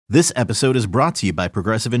This episode is brought to you by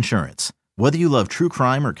Progressive Insurance. Whether you love true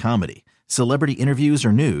crime or comedy, celebrity interviews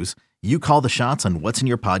or news, you call the shots on what's in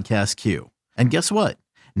your podcast queue. And guess what?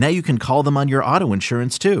 Now you can call them on your auto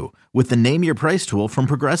insurance too with the Name Your Price tool from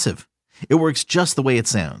Progressive. It works just the way it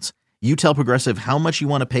sounds. You tell Progressive how much you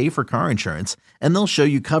want to pay for car insurance, and they'll show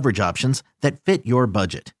you coverage options that fit your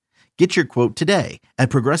budget. Get your quote today at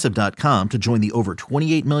Progressive.com to join the over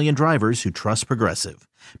 28 million drivers who trust Progressive.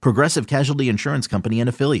 Progressive Casualty Insurance Company and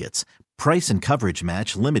Affiliates. Price and coverage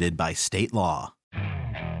match limited by state law.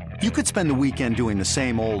 You could spend the weekend doing the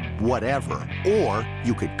same old whatever, or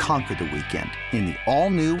you could conquer the weekend in the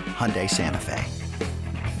all-new Hyundai Santa Fe.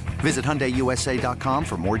 Visit HyundaiUSA.com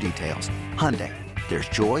for more details. Hyundai, there's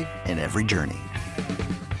joy in every journey.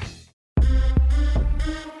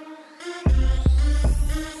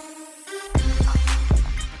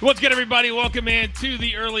 What's good, everybody? Welcome in to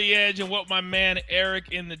the Early Edge and what my man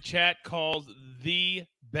Eric in the chat calls the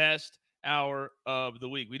best hour of the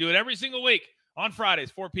week. We do it every single week on Fridays,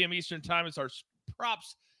 4 p.m. Eastern time. It's our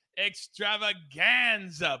props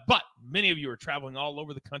extravaganza. But many of you are traveling all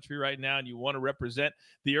over the country right now, and you want to represent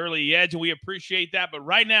the Early Edge, and we appreciate that. But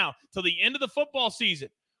right now, till the end of the football season,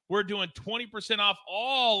 we're doing 20% off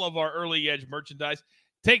all of our Early Edge merchandise.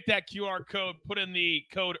 Take that QR code, put in the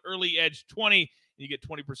code EarlyEdge20, you get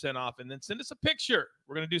 20% off, and then send us a picture.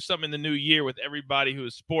 We're going to do something in the new year with everybody who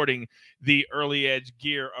is sporting the Early Edge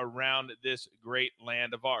gear around this great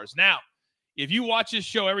land of ours. Now, if you watch this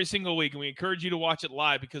show every single week, and we encourage you to watch it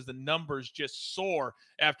live because the numbers just soar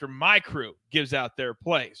after my crew gives out their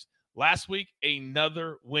plays. Last week,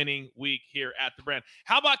 another winning week here at the brand.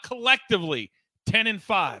 How about collectively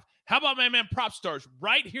 10-5? How about my man Prop Stars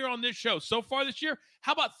right here on this show? So far this year,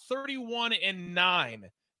 how about 31-9?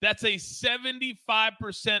 That's a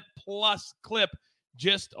 75% plus clip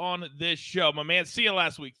just on this show. My man Sia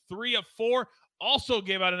last week, 3 of 4. Also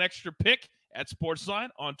gave out an extra pick at Sportsline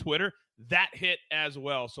on Twitter. That hit as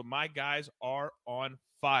well. So my guys are on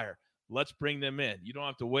fire. Let's bring them in. You don't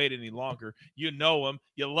have to wait any longer. You know them.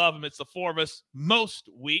 You love them. It's the four of us most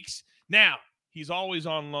weeks. Now, he's always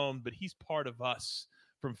on loan, but he's part of us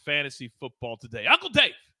from Fantasy Football Today. Uncle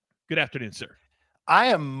Dave, good afternoon, sir. I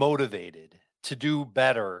am motivated to do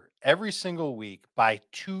better every single week by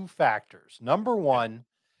two factors. Number one,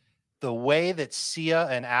 the way that Sia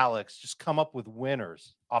and Alex just come up with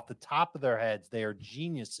winners off the top of their heads. They are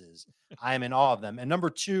geniuses. I am in awe of them. And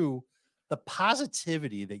number two, the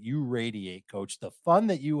positivity that you radiate, Coach, the fun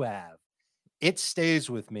that you have, it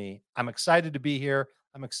stays with me. I'm excited to be here.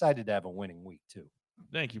 I'm excited to have a winning week too.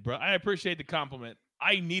 Thank you, bro. I appreciate the compliment.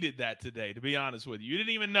 I needed that today, to be honest with you. You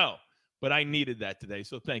didn't even know, but I needed that today.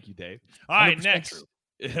 So thank you, Dave. All right, next.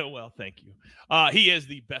 Well, thank you. He is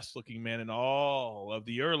the best looking man in all of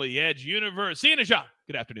the Early Edge universe. Sia Nejad,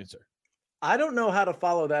 good afternoon, sir. I don't know how to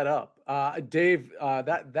follow that up. Dave,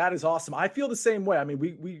 that is awesome. I feel the same way. I mean,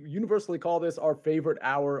 we universally call this our favorite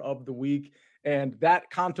hour of the week, and that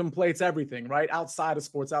contemplates everything, right? Outside of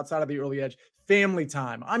sports, outside of the Early Edge, family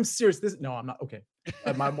time. I'm serious. No, I'm not. Okay.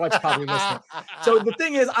 My wife's probably listening. So the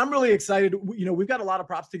thing is, I'm really excited. You know, we've got a lot of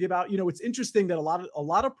props to give out. You know, it's interesting that a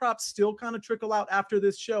lot of props still kind of trickle out after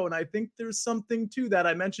this show. And I think there's something to that.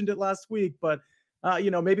 I mentioned it last week, but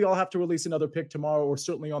you know, maybe I'll have to release another pick tomorrow, or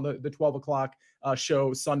certainly on the 12 o'clock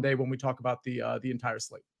show Sunday when we talk about the entire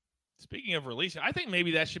slate. Speaking of releasing, I think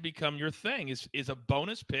maybe that should become your thing is a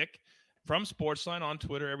bonus pick from Sportsline on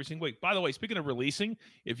Twitter every single week. By the way, speaking of releasing,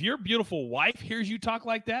 if your beautiful wife hears you talk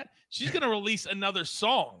like that, she's going to release another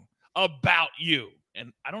song about you.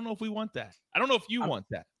 And I don't know if we want that. I don't know if you want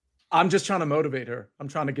that. I'm just trying to motivate her. I'm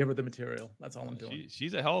trying to give her the material. That's all I'm doing.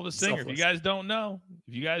 She's a hell of a singer. Selfless. If you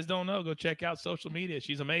guys don't know, go check out social media.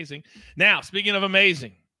 She's amazing. Now, speaking of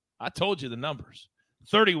amazing, I told you the numbers.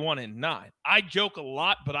 31-9. I joke a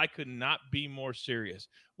lot, but I could not be more serious.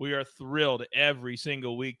 We are thrilled every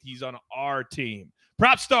single week he's on our team.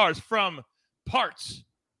 Prop Stars from Parts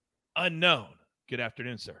Unknown. Good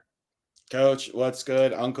afternoon, sir. Coach, what's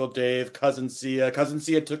good? Uncle Dave, Cousin Sia. Cousin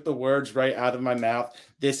Sia took the words right out of my mouth.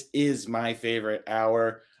 This is my favorite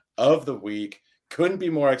hour of the week. Couldn't be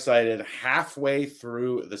more excited. Halfway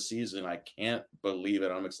through the season. I can't believe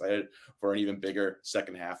it. I'm excited for an even bigger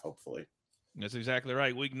second half, hopefully. That's exactly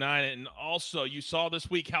right. Week 9. And also, you saw this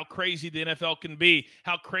week how crazy the NFL can be,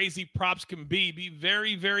 how crazy props can be. Be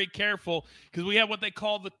very, very careful because we have what they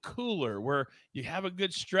call the cooler, where you have a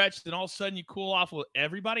good stretch, then all of a sudden you cool off. Well,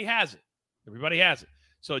 everybody has it. Everybody has it.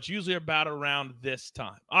 So it's usually about around this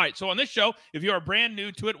time. All right, so on this show, if you are brand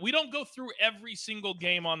new to it, we don't go through every single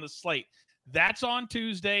game on the slate. That's on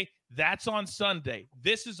Tuesday. That's on Sunday.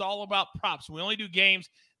 This is all about props. We only do games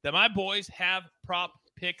that my boys have prop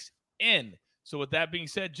picks in. So with that being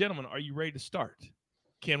said, gentlemen, are you ready to start?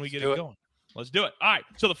 Can we get do it it. going? Let's do it. All right.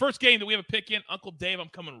 So the first game that we have a pick in, Uncle Dave, I'm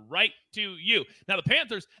coming right to you. Now, the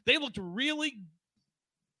Panthers, they looked really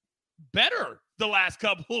better the last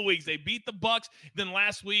couple of weeks. They beat the Bucs. Then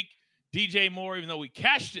last week, DJ Moore, even though we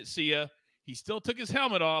cashed it, Sia, he still took his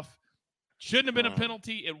helmet off. Shouldn't have been a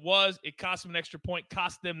penalty. It was. It cost them an extra point,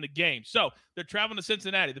 cost them the game. So they're traveling to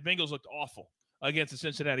Cincinnati. The Bengals looked awful against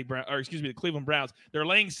the Cleveland Browns. They're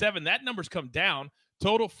laying 7. That number's come down.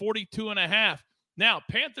 Total 42.5. Now,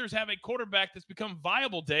 Panthers have a quarterback that's become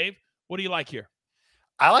viable, Dave. What do you like here?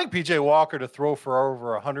 I like PJ Walker to throw for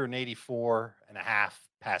over 184.5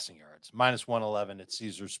 passing yards, minus 111 at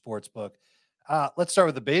Caesars Sportsbook. Let's start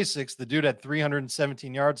with the basics. The dude had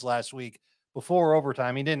 317 yards last week before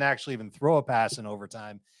overtime. He didn't actually even throw a pass in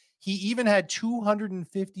overtime. He even had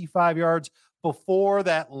 255 yards before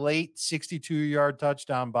that late 62-yard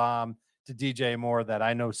touchdown bomb to DJ Moore that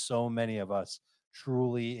I know so many of us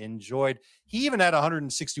truly enjoyed. He even had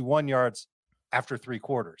 161 yards after 3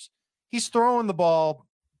 quarters. He's throwing the ball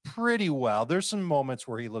pretty well. There's some moments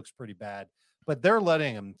where he looks pretty bad, but they're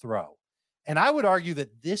letting him throw. And I would argue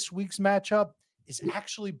that this week's matchup is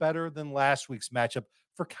actually better than last week's matchup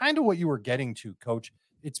for kind of what you were getting to, Coach.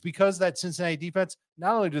 It's because that Cincinnati defense,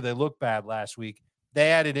 not only do they look bad last week,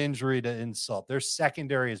 they added injury to insult. Their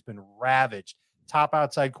secondary has been ravaged. Top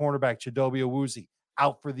outside cornerback Chidobe Awuzie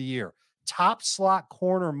out for the year. Top slot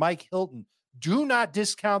corner Mike Hilton. Do not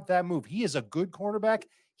discount that move. He is a good cornerback.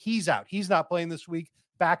 He's out. He's not playing this week.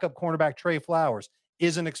 Backup cornerback Trey Flowers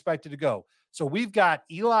isn't expected to go. So we've got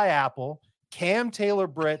Eli Apple, Cam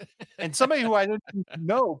Taylor-Britt, and somebody who I didn't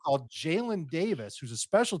know called Jalen Davis, who's a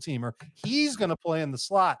special teamer. He's going to play in the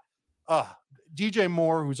slot. DJ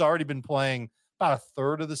Moore, who's already been playing about a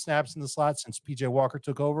third of the snaps in the slot since PJ Walker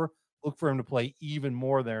took over. Look for him to play even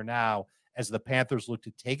more there now as the Panthers look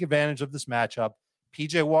to take advantage of this matchup.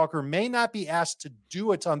 PJ Walker may not be asked to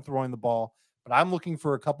do a ton throwing the ball, but I'm looking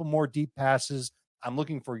for a couple more deep passes. I'm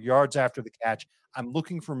looking for yards after the catch. I'm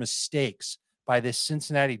looking for mistakes by this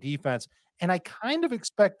Cincinnati defense. And I kind of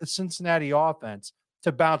expect the Cincinnati offense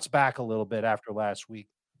to bounce back a little bit after last week.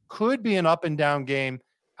 Could be an up and down game.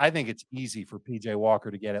 I think it's easy for PJ Walker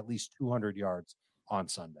to get at least 200 yards on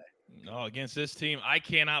Sunday. No, against this team, I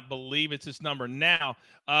cannot believe it's this number. Now,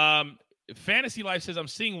 Fantasy Life says I'm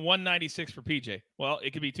seeing 196 for PJ. Well,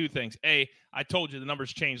 it could be two things. A, I told you the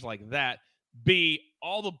numbers changed like that. B,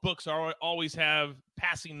 all the books always have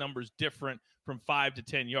passing numbers different from 5 to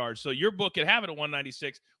 10 yards. So your book could have it at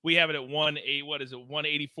 196. We have it at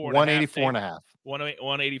 184. 184 and a half.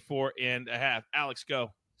 184 and a half. Alex,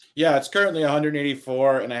 go. Yeah, it's currently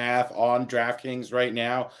 184.5 on DraftKings right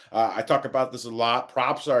now. I talk about this a lot.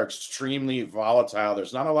 Props are extremely volatile.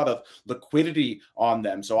 There's not a lot of liquidity on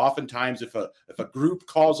them. So oftentimes if a group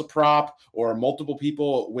calls a prop or multiple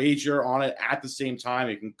people wager on it at the same time,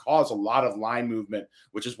 it can cause a lot of line movement,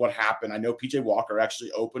 which is what happened. I know PJ Walker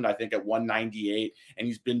actually opened, I think, at 198, and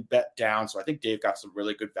he's been bet down. So I think Dave got some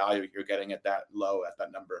really good value here getting at that low at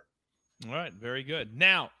that number. All right, very good.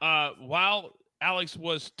 Now, while Alex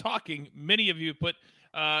was talking, many of you put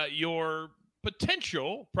your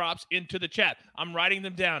potential props into the chat. I'm writing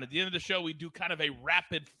them down. At the end of the show, we do kind of a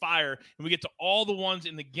rapid fire, and we get to all the ones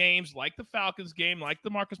in the games, like the Falcons game, like the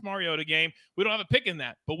Marcus Mariota game. We don't have a pick in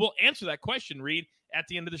that, but we'll answer that question, Reed, at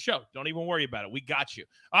the end of the show. Don't even worry about it. We got you.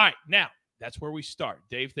 All right, now, that's where we start.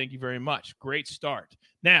 Dave, thank you very much. Great start.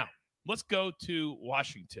 Now, let's go to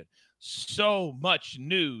Washington. So much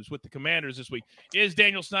news with the Commanders this week. Is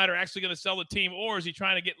Daniel Snyder actually going to sell the team, or is he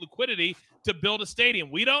trying to get liquidity to build a stadium?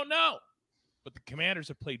 We don't know. But the Commanders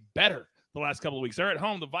have played better the last couple of weeks. They're at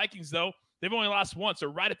home. The Vikings, though, they've only lost once. They're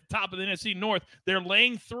right at the top of the NFC North. They're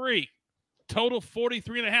laying 3. Total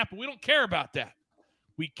 43.5. But we don't care about that.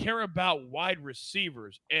 We care about wide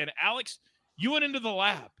receivers. And, Alex, you went into the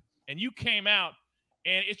lab, and you came out,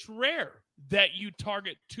 and it's rare that you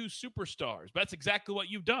target 2 superstars. But that's exactly what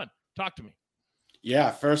you've done. Talk to me.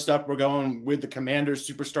 Yeah, first up, we're going with the Commanders'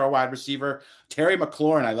 superstar wide receiver, Terry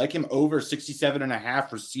McLaurin. I like him over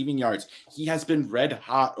 67.5 receiving yards. He has been red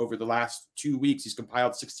hot over the last 2 weeks. He's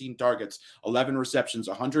compiled 16 targets, 11 receptions,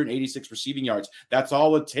 186 receiving yards. That's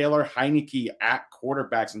all with Taylor Heineke at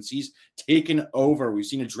quarterback since he's taken over. We've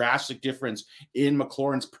seen a drastic difference in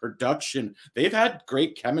McLaurin's production. They've had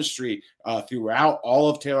great chemistry throughout all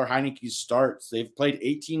of Taylor Heineke's starts. They've played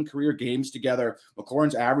 18 career games together.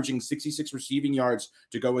 McLaurin's averaging 66 receiving yards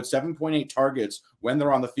to go with 7.8 targets when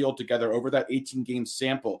they're on the field together over that 18-game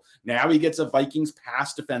sample. Now he gets a Vikings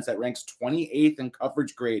pass defense that ranks 28th in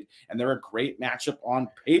coverage grade, and they're a great matchup on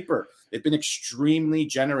paper. They've been extremely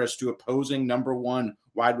generous to opposing number 1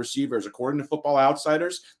 wide receivers. According to Football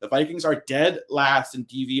Outsiders, the Vikings are dead last in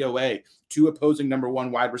DVOA, 2 opposing number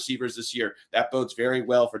 1 wide receivers this year. That bodes very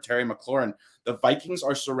well for Terry McLaurin. The Vikings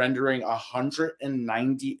are surrendering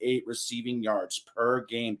 198 receiving yards per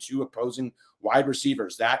game to opposing wide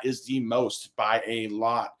receivers. That is the most by a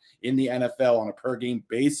lot in the NFL on a per game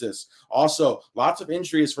basis. Also, lots of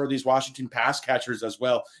injuries for these Washington pass catchers as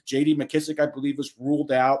well. J.D. McKissick, I believe, was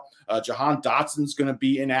ruled out. Jahan Dotson's going to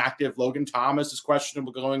be inactive. Logan Thomas is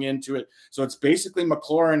questionable going into it. So it's basically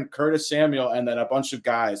McLaurin, Curtis Samuel, and then a bunch of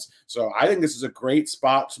guys. So I think this is a great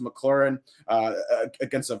spot to McLaurin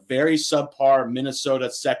against a very subpar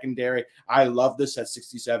Minnesota secondary. I love this at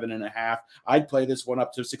 67.5. I'd play this one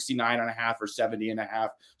up to 69.5 or 70.5.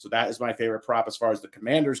 So that is my favorite prop as far as the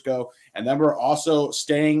Commanders go. And then we're also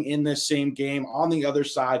staying in this same game. On the other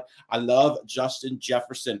side, I love Justin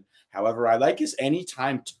Jefferson. However, I like his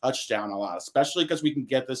anytime touchdown a lot, especially because we can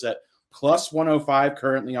get this at plus 105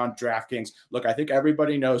 currently on DraftKings. Look, I think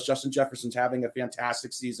everybody knows Justin Jefferson's having a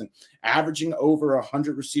fantastic season, averaging over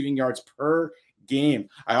 100 receiving yards per game.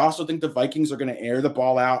 I also think the Vikings are going to air the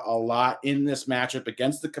ball out a lot in this matchup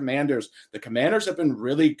against the Commanders. The Commanders have been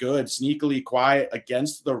really good, sneakily quiet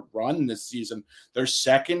against the run this season. They're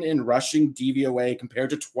second in rushing DVOA compared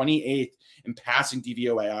to 28th in passing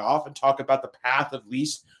DVOA. I often talk about the path of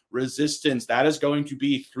least resistance. That is going to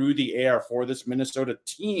be through the air for this Minnesota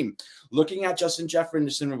team. Looking at Justin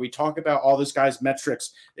Jefferson, when we talk about all this guy's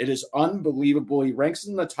metrics, it is unbelievable. He ranks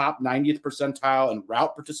in the top 90th percentile in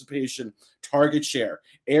route participation, target share,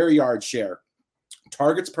 air yard share,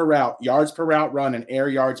 targets per route, yards per route run, and air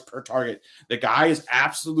yards per target. The guy is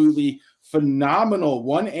absolutely phenomenal.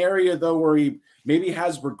 One area, though, where he maybe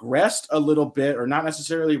has regressed a little bit, or not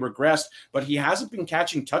necessarily regressed, but he hasn't been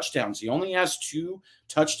catching touchdowns. He only has 2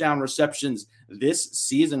 touchdown receptions this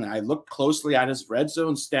season. I looked closely at his red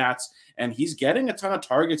zone stats, and he's getting a ton of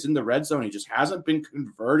targets in the red zone. He just hasn't been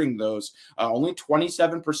converting those. Only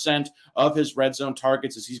 27% of his red zone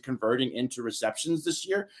targets is he's converting into receptions this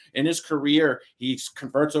year. In his career, he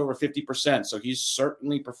converts over 50%, so he's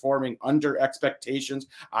certainly performing under expectations.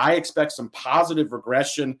 I expect some positive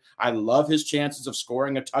regression. I love his chances of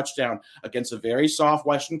scoring a touchdown against a very soft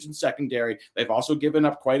Washington secondary. They've also given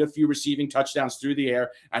up quite a few receiving touchdowns through the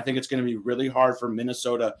air. I think it's going to be really hard for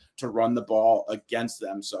Minnesota to run the ball against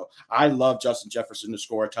them. So I love Justin Jefferson to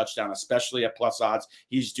score a touchdown, especially at plus odds.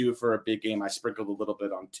 He's due for a big game. I sprinkled a little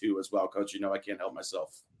bit on 2 as well, Coach. You know I can't help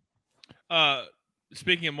myself.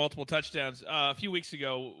 Speaking of multiple touchdowns, a few weeks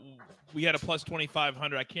ago, we had a plus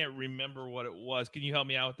 2,500. I can't remember what it was. Can you help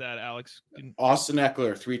me out with that, Alex? Austin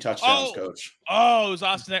Eckler, 3 touchdowns, Coach. Oh, it was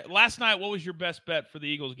Austin. Last night, what was your best bet for the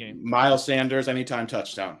Eagles game? Miles Sanders, anytime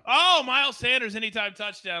touchdown. Oh, Miles Sanders, anytime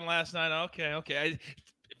touchdown last night. Okay.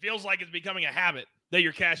 It feels like it's becoming a habit that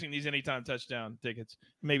you're cashing these anytime touchdown tickets.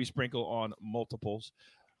 Maybe sprinkle on multiples.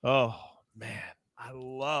 Oh, man.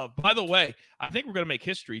 By the way, I think we're going to make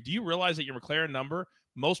history. Do you realize that your McLaren number,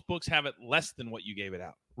 most books have it less than what you gave it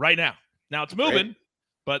out right now? Now it's moving,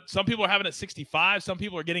 but some people are having it at 65. Some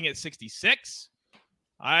people are getting it at 66.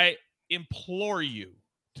 I implore you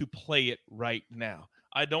to play it right now.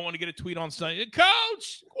 I don't want to get a tweet on Sunday.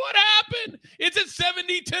 Coach, what happened? It's at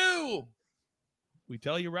 72. We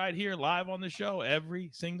tell you right here live on the show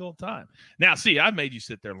every single time. Now, see, I've made you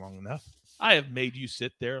sit there long enough. I have made you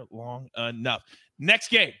sit there long enough. Next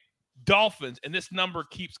game, Dolphins, and this number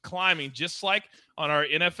keeps climbing, just like on our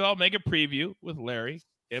NFL Mega Preview with Larry,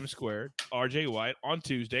 M Squared, RJ White on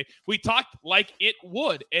Tuesday. We talked like it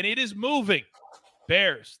would, and it is moving.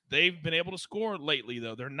 Bears, they've been able to score lately,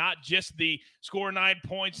 though. They're not just the score 9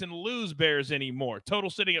 points and lose Bears anymore. Total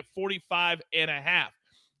sitting at 45.5.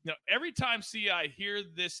 Now, every time I hear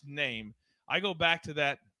this name, I go back to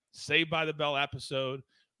that Saved by the Bell episode,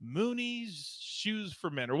 Mooney's Shoes for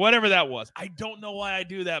Men, or whatever that was. I don't know why I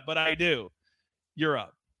do that, but I do. You're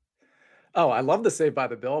up. Oh, I love the Saved by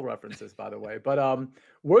the Bell references, by the way. But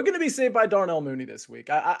we're going to be saved by Darnell Mooney this week.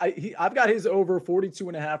 I've got his over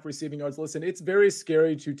 42.5 receiving yards. Listen, it's very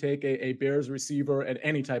scary to take a Bears receiver at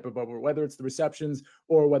any type of over, whether it's the receptions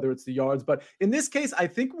or whether it's the yards. But in this case, I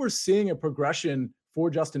think we're seeing a progression for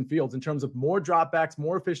Justin Fields in terms of more dropbacks,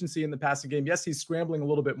 more efficiency in the passing game. Yes, he's scrambling a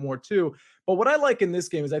little bit more too. But what I like in this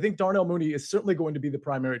game is I think Darnell Mooney is certainly going to be the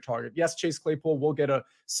primary target. Yes, Chase Claypool will get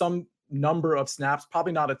some number of snaps,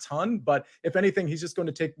 probably not a ton, but if anything, he's just going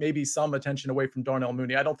to take maybe some attention away from Darnell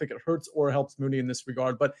Mooney. I don't think it hurts or helps Mooney in this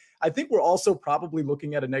regard, but I think we're also probably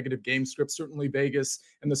looking at a negative game script. Certainly Vegas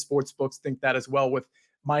and the sports books think that as well, with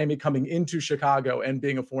Miami coming into Chicago and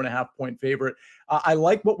being a 4.5-point favorite. I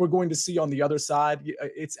like what we're going to see on the other side.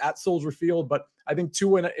 It's at Soldier Field, but I think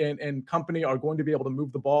Tua and company are going to be able to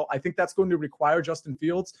move the ball. I think that's going to require Justin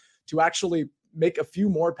Fields to actually make a few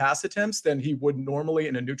more pass attempts than he would normally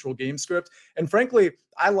in a neutral game script. And frankly,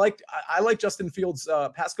 I like Justin Fields'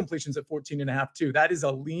 pass completions at 14.5 too. That is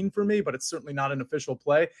a lean for me, but it's certainly not an official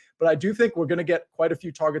play. But I do think we're going to get quite a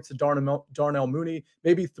few targets to Darnell Mooney,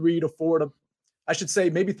 maybe 3 to 4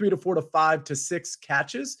 to 5 to 6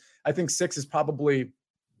 catches. I think 6 is probably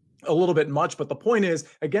a little bit much, but the point is,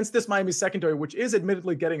 against this Miami secondary, which is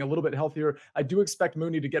admittedly getting a little bit healthier, I do expect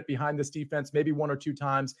Mooney to get behind this defense maybe 1 or 2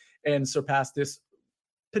 times and surpass this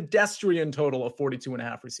pedestrian total of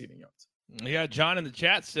 42.5 receiving yards. Yeah, John in the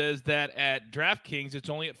chat says that at DraftKings,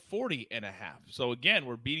 it's only at 40.5. So again,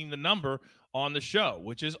 we're beating the number on the show,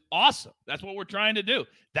 which is awesome. That's what we're trying to do.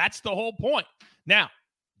 That's the whole point. Now,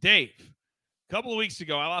 Dave, a couple of weeks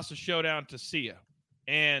ago, I lost a showdown to Sia.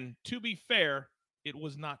 And to be fair, it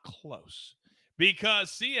was not close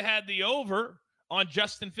because Sia had the over on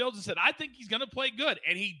Justin Fields and said, I think he's going to play good.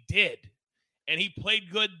 And he did. And he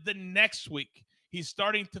played good the next week. He's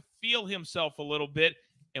starting to feel himself a little bit.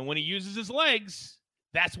 And when he uses his legs,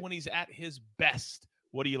 that's when he's at his best.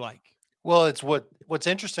 What do you like? Well, it's what's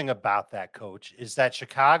interesting about that, Coach, is that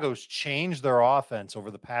Chicago's changed their offense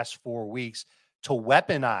over the past 4 weeks to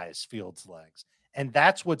weaponize Fields' legs. And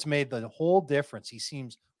that's what's made the whole difference. He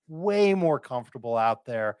seems way more comfortable out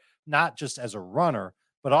there, not just as a runner,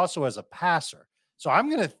 but also as a passer. So I'm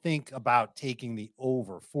going to think about taking the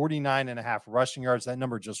over 49.5 rushing yards. That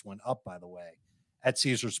number just went up, by the way, at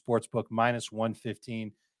Caesars Sportsbook,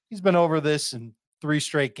 -115. He's been over this in 3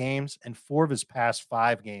 straight games and 4 of his past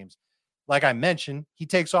 5 games. Like I mentioned, he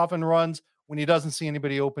takes off and runs when he doesn't see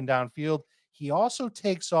anybody open downfield. He also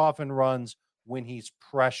takes off and runs when he's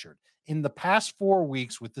pressured. In the past 4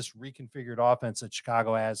 weeks with this reconfigured offense that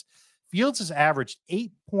Chicago has, Fields has averaged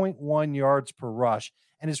 8.1 yards per rush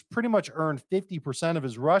and has pretty much earned 50% of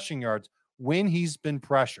his rushing yards when he's been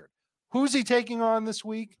pressured. Who's he taking on this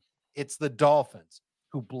week? It's the Dolphins,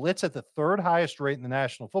 who blitz at the 3rd highest rate in the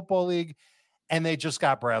National Football League, and they just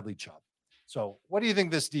got Bradley Chubb. So what do you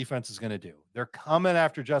think this defense is going to do? They're coming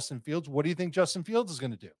after Justin Fields. What do you think Justin Fields is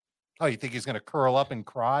going to do? Oh, you think he's going to curl up and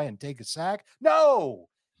cry and take a sack? No!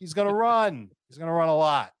 He's going to run. He's going to run a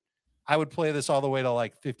lot. I would play this all the way to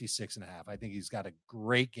like 56.5. I think he's got a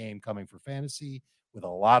great game coming for fantasy with a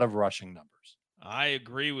lot of rushing numbers. I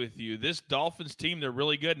agree with you. This Dolphins team, they're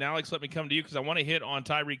really good. And Alex, let me come to you because I want to hit on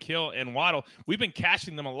Tyreek Hill and Waddle. We've been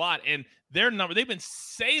cashing them a lot, and their number, they've been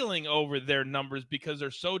sailing over their numbers because they're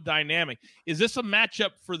so dynamic. Is this a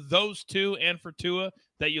matchup for those two and for Tua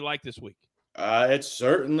that you like this week? It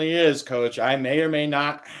certainly is, Coach. I may or may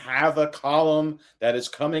not have a column that is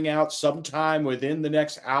coming out sometime within the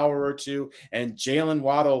next hour or two, and Jalen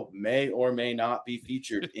Waddle may or may not be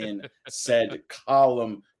featured in said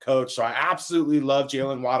column, Coach. So I absolutely love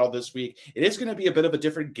Jalen Waddle this week. It is going to be a bit of a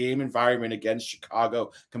different game environment against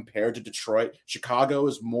Chicago compared to Detroit. Chicago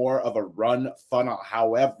is more of a run funnel.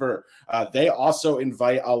 However, they also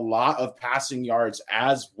invite a lot of passing yards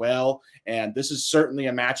as well. And this is certainly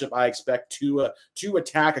a matchup I expect to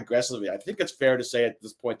attack aggressively. I think it's fair to say at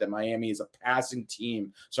this point that Miami is a passing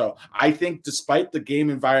team. So I think despite the game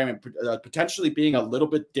environment potentially being a little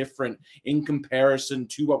bit different in comparison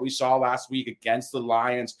to what we saw last week against the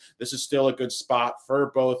Lions, this is still a good spot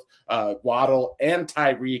for both Waddle and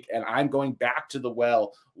Tyreek. And I'm going back to the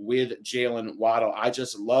well with Jalen Waddle. I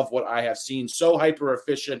just love what I have seen. So hyper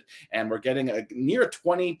efficient, and we're getting a near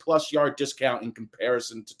 20+ yard discount in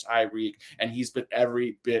comparison to Tyreek, and he's been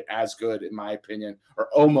every bit as good in my opinion, or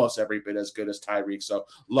almost every bit as good as Tyreek. So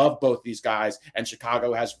love both these guys, and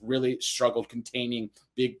Chicago has really struggled containing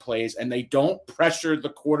big plays, and they don't pressure the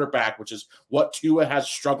quarterback, which is what Tua has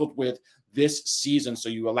struggled with this season. So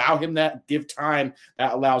you allow him that give time,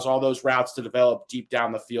 that allows all those routes to develop deep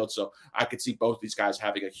down the field. So I could see both these guys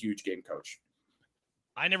having a huge game, Coach.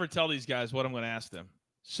 I never tell these guys what I'm going to ask them.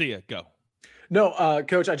 See ya. Go. No,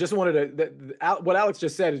 Coach, I just wanted to what Alex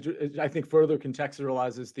just said is, I think, further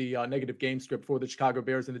contextualizes the negative game script for the Chicago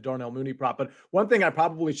Bears and the Darnell Mooney prop. But one thing I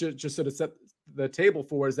probably should just sort of set the table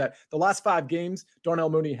for is that the last 5 games, Darnell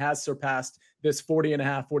Mooney has surpassed this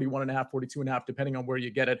 40.5, 41.5, 42.5, depending on where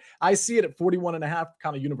you get it. I see it at 41.5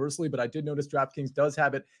 kind of universally, but I did notice DraftKings does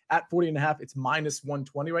have it at 40.5. It's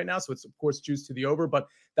 -120 right now. So it's, of course, juiced to the over, but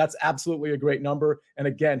that's absolutely a great number. And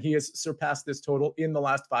again, he has surpassed this total in the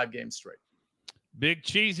last 5 games straight. Big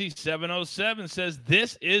Cheesy 707 says,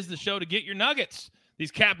 this is the show to get your nuggets.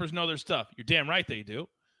 These cappers know their stuff. You're damn right they do.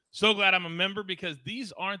 So glad I'm a member because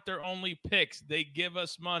these aren't their only picks. They give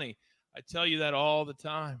us money. I tell you that all the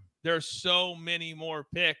time. There are so many more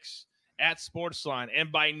picks at Sportsline.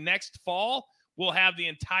 And by next fall, we'll have the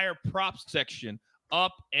entire props section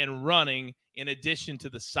up and running in addition to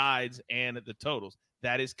the sides and the totals.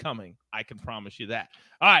 That is coming. I can promise you that.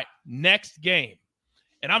 All right, next game.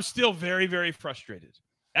 And I'm still very, very frustrated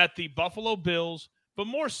at the Buffalo Bills, but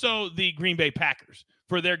more so the Green Bay Packers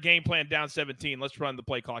for their game plan down 17. Let's run the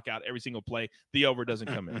play clock out every single play. The over doesn't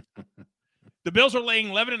come in. The Bills are laying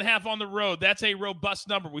 11.5 on the road. That's a robust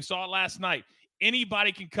number. We saw it last night.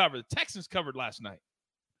 Anybody can cover. The Texans covered last night.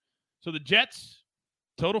 So the Jets,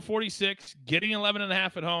 total 46, getting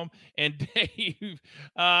 11.5 at home. And Dave,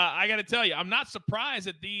 I got to tell you, I'm not surprised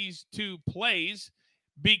at these two plays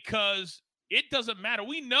because it doesn't matter.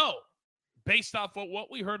 We know, based off of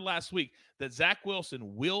what we heard last week, that Zach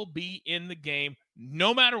Wilson will be in the game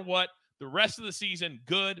no matter what, the rest of the season,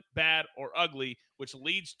 good, bad, or ugly, which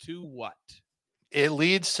leads to what? It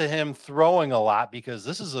leads to him throwing a lot because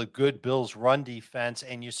this is a good Bills run defense.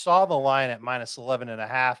 And you saw the line at minus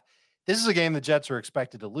 11.5. This is a game the Jets are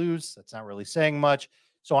expected to lose. That's not really saying much.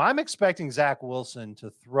 So I'm expecting Zach Wilson to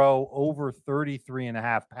throw over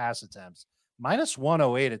 33.5 pass attempts. Minus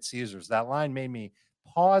 108 at Caesars. That line made me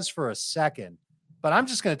pause for a second, but I'm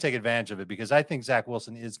just going to take advantage of it because I think Zach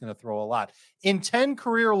Wilson is going to throw a lot. In 10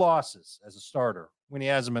 career losses as a starter, when he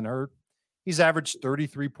hasn't been hurt, he's averaged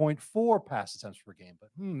 33.4 pass attempts per game, but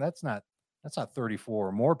that's not 34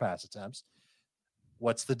 or more pass attempts.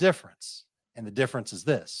 What's the difference? And the difference is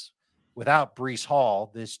this. Without Breece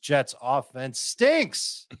Hall, this Jets offense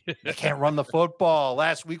stinks. They can't run the football.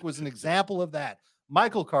 Last week was an example of that.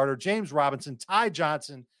 Michael Carter, James Robinson, Ty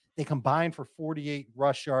Johnson, they combined for 48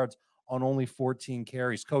 rush yards on only 14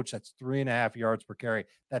 carries. Coach, that's 3.5 yards per carry.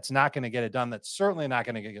 That's not going to get it done. That's certainly not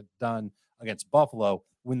going to get done against Buffalo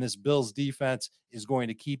when this Bills defense is going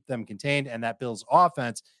to keep them contained and that Bills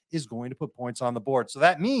offense is going to put points on the board. So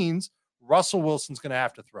that means Russell Wilson's going to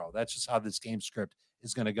have to throw. That's just how this game script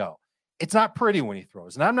is going to go. It's not pretty when he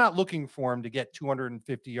throws, and I'm not looking for him to get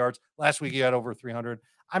 250 yards. Last week he had over 300.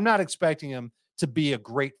 I'm not expecting him to be a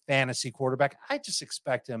great fantasy quarterback. I just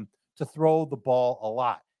expect him to throw the ball a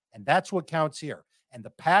lot, and that's what counts here. And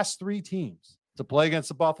the past three teams to play against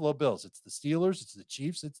the Buffalo Bills, it's the Steelers, it's the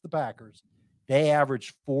Chiefs, it's the Packers. They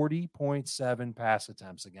average 40.7 pass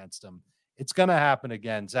attempts against him. It's going to happen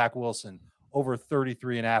again. Zach Wilson over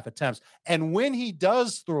 33.5 attempts. And when he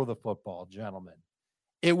does throw the football, gentlemen,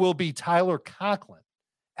 it will be Tyler Conklin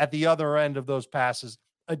at the other end of those passes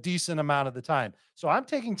a decent amount of the time. So I'm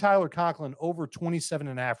taking Tyler Conklin over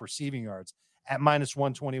 27.5 receiving yards at minus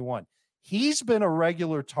 121. He's been a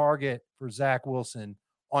regular target for Zach Wilson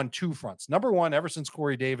on two fronts. Number one, ever since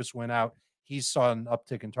Corey Davis went out, he's saw an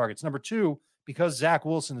uptick in targets. Number two, because Zach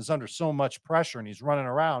Wilson is under so much pressure and he's running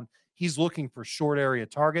around, he's looking for short area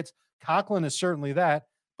targets. Conklin is certainly that,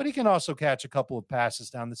 but he can also catch a couple of passes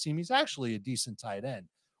down the seam. He's actually a decent tight end.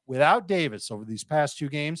 Without Davis over these past two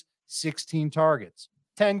games, 16 targets,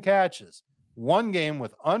 10 catches, one game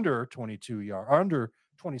with under 27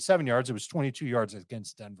 yards. It was 22 yards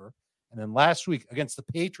against Denver. And then last week against the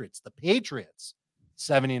Patriots,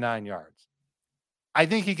 79 yards. I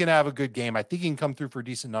think he can have a good game. I think he can come through for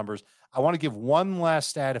decent numbers. I want to give one last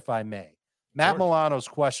stat, if I may. Matt Milano's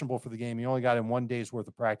questionable for the game. He only got in 1 day's worth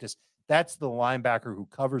of practice. That's the linebacker who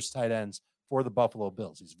covers tight ends for the Buffalo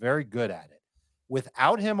Bills. He's very good at it.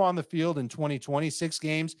 Without him on the field in 2020, 6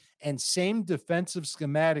 games, and same defensive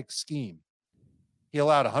schematic scheme, he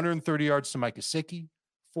allowed 130 yards to Mike Gesicki,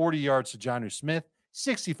 40 yards to Jonnu Smith,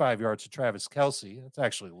 65 yards to Travis Kelce. That's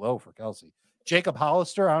actually low for Kelce. Jacob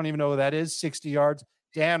Hollister, I don't even know who that is, 60 yards.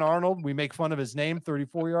 Dan Arnold, we make fun of his name,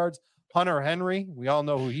 34 yards. Hunter Henry, we all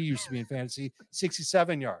know who he used to be in fantasy,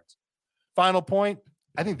 67 yards. Final point,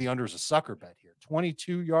 I think the under is a sucker bet here.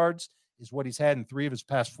 22 yards is what he's had in 3 of his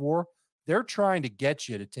past 4. They're trying to get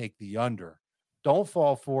you to take the under. Don't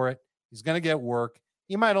fall for it. He's going to get work.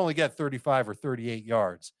 He might only get 35 or 38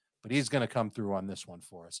 yards, but he's going to come through on this one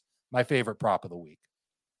for us. My favorite prop of the week.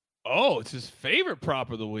 Oh, it's his favorite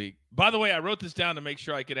prop of the week. By the way, I wrote this down to make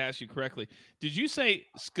sure I could ask you correctly. Did you say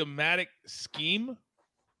schematic scheme?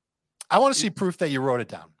 I want to see proof that you wrote it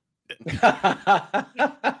down.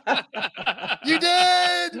 You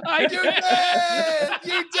did! You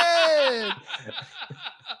did!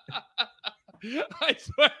 I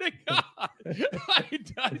swear to God.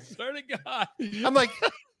 I swear to God. I'm like,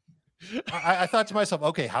 I thought to myself,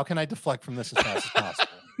 okay, how can I deflect from this as fast as possible?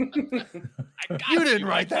 You didn't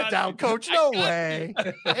write that down, Coach. No way.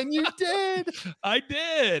 And you did. I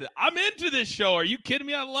did. I'm into this show. Are you kidding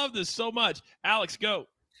me? I love this so much. Alex, go.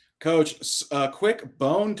 Coach, a quick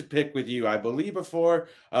bone to pick with you. I believe before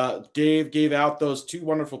Dave gave out those two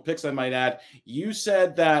wonderful picks, I might add, you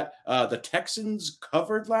said that the Texans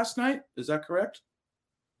covered last night. Is that correct?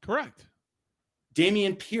 Correct.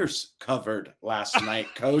 Dameon Pierce covered last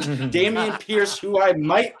night, Coach. Dameon Pierce, who I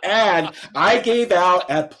might add, I gave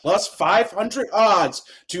out at plus 500 odds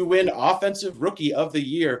to win Offensive Rookie of the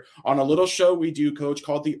Year on a little show we do, Coach,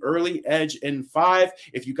 called the Early Edge in 5.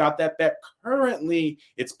 If you got that bet currently,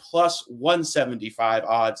 it's plus 175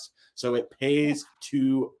 odds, so it pays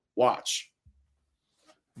to watch.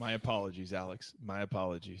 My apologies, Alex. My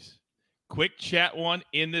apologies. Quick chat one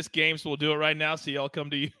in this game, so we'll do it right now. See, I'll come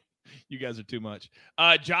to you. You guys are too much.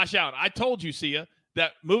 Josh Allen. I told you, Sia,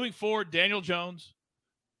 that moving forward, Daniel Jones,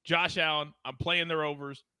 Josh Allen, I'm playing their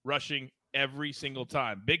overs, rushing every single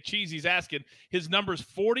time. Big Cheesy's asking. His number's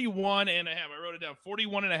 41.5. I wrote it down.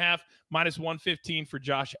 41.5 minus 115 for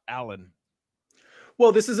Josh Allen.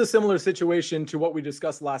 Well, this is a similar situation to what we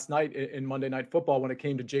discussed last night in Monday Night Football when it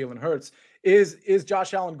came to Jalen Hurts. Is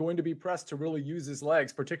Josh Allen going to be pressed to really use his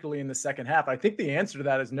legs, particularly in the second half? I think the answer to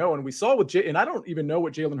that is no. And we saw with and I don't even know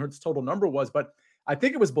what Jalen Hurts' total number was, but I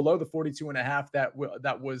think it was below the 42.5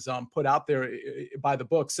 that was put out there by the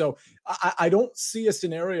book. So I don't see a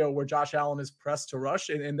scenario where Josh Allen is pressed to rush,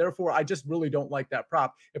 and therefore I just really don't like that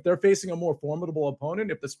prop. If they're facing a more formidable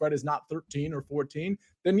opponent, if the spread is not 13 or 14,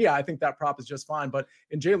 then yeah, I think that prop is just fine. But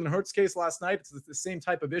in Jalen Hurts' case last night, it's the same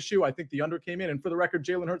type of issue. I think the under came in, and for the record,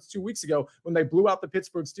 Jalen Hurts 2 weeks ago when they blew out the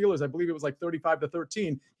Pittsburgh Steelers, I believe it was like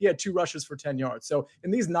 35-13. He had 2 rushes for 10 yards. So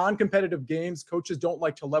in these non-competitive games, coaches don't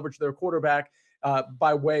like to leverage their quarterback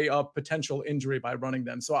by way of potential injury by running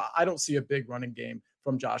them. So I don't see a big running game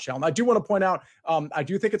from Josh Allen. I do want to point out, I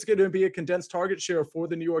do think it's going to be a condensed target share for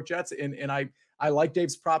the New York Jets. And I like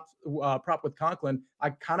Dave's prop with Conklin. I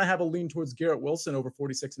kind of have a lean towards Garrett Wilson over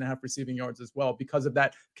 46.5 receiving yards as well because of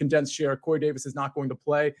that condensed share. Corey Davis is not going to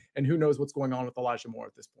play, and who knows what's going on with Elijah Moore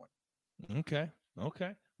at this point. Okay.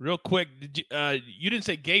 Real quick, did you didn't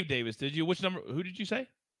say Gabe Davis, did you? Which number? Who did you say?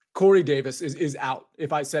 Corey Davis is out.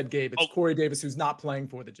 If I said Gabe, it's Corey Davis who's not playing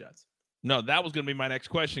for the Jets. No, that was going to be my next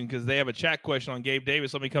question because they have a chat question on Gabe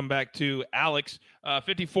Davis. Let me come back to Alex.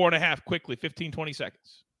 54.5 quickly, 15, 20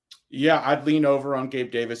 seconds. Yeah, I'd lean over on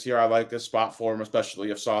Gabe Davis here. I like this spot for him,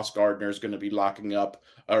 especially if Sauce Gardner is going to be locking up,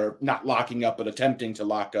 or not locking up, but attempting to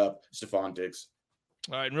lock up Stephon Diggs.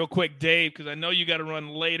 All right, and real quick, Dave, because I know you got to run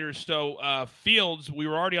later. So Fields, we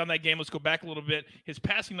were already on that game. Let's go back a little bit. His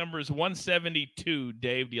passing number is 172.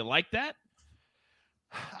 Dave, do you like that?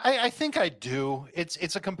 I think I do.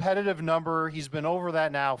 It's a competitive number. He's been over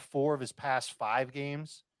that now 4 of his past 5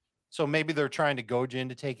 games. So maybe they're trying to goad you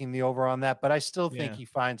into taking the over on that. But I still think he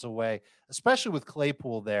finds a way, especially with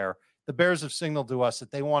Claypool there. The Bears have signaled to us that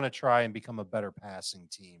they want to try and become a better passing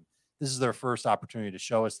team. This is their first opportunity to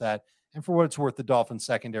show us that. And for what it's worth, the Dolphins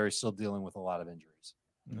secondary is still dealing with a lot of injuries.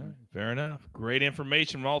 Fair enough. Great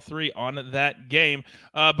information from all three on that game.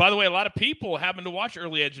 By the way, a lot of people happen to watch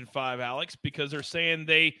Early Edge in 5, Alex, because they're saying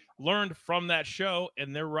they learned from that show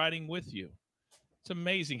and they're riding with you. It's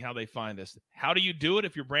amazing how they find us. How do you do it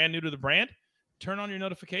if you're brand new to the brand? Turn on your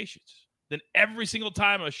notifications. Then every single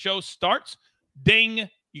time a show starts, ding,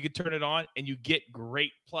 you can turn it on and you get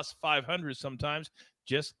great plus 500 sometimes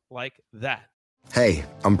just like that. Hey,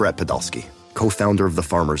 I'm Brett Podolsky, co-founder of The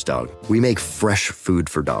Farmer's Dog. We make fresh food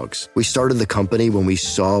for dogs. We started the company when we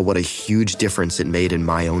saw what a huge difference it made in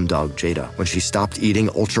my own dog, Jada, when she stopped eating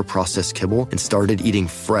ultra-processed kibble and started eating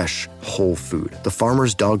fresh, whole food. The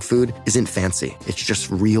Farmer's Dog food isn't fancy. It's just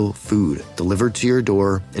real food delivered to your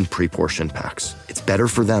door in pre-portioned packs. It's better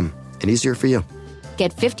for them and easier for you.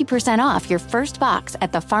 Get 50% off your first box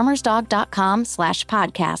at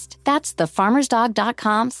thefarmersdog.com/podcast. That's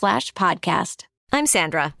thefarmersdog.com/podcast. I'm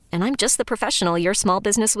Sandra, and I'm just the professional your small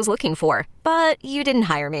business was looking for. But you didn't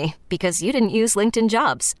hire me because you didn't use LinkedIn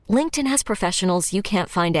Jobs. LinkedIn has professionals you can't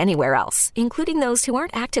find anywhere else, including those who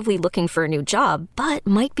aren't actively looking for a new job, but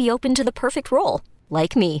might be open to the perfect role,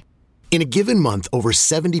 like me. In a given month, over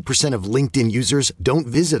 70% of LinkedIn users don't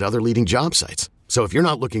visit other leading job sites. So if you're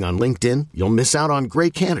not looking on LinkedIn, you'll miss out on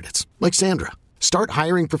great candidates like Sandra. Start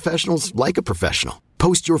hiring professionals like a professional.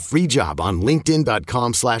 Post your free job on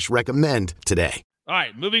linkedin.com/recommend today. All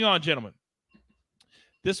right, moving on, gentlemen.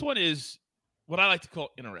 This one is what I like to call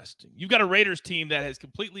interesting. You've got a Raiders team that has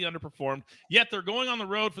completely underperformed, yet they're going on the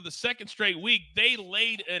road for the second straight week. They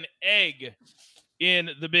laid an egg in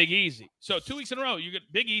the Big Easy. So 2 weeks in a row, you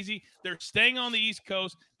get Big Easy. They're staying on the East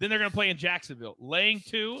Coast. Then they're going to play in Jacksonville. Laying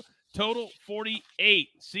 2, total 48.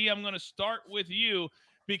 See, I'm going to start with you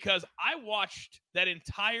because I watched that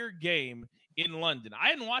entire game in London. I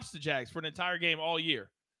hadn't watched the Jags for an entire game all year.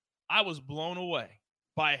 I was blown away.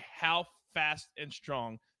 by how fast and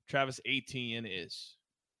strong Travis Etienne is.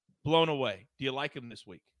 Blown away. Do you like him this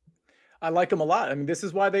week? I like him a lot. I mean, this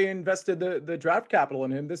is why they invested the draft capital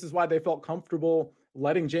in him. This is why they felt comfortable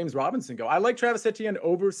letting James Robinson go. I like Travis Etienne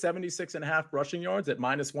over 76.5 rushing yards at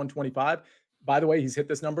 -125. By the way, he's hit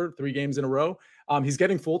this number 3 games in a row. He's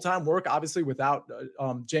getting full-time work, obviously, without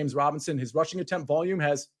James Robinson. His rushing attempt volume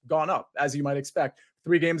has gone up, as you might expect.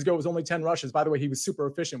 3 games ago, it was only 10 rushes. By the way, he was super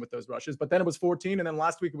efficient with those rushes. But then it was 14, and then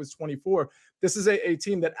last week it was 24. This is a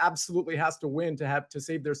team that absolutely has to win to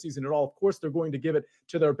save their season at all. Of course, they're going to give it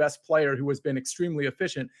to their best player, who has been extremely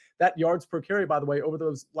efficient. That yards per carry, by the way, over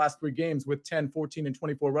those last 3 games with 10, 14, and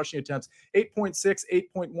 24 rushing attempts, 8.6,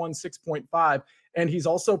 8.1, 6.5. And he's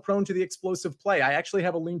also prone to the explosive play. I actually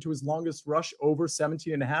have a lean to his longest rush over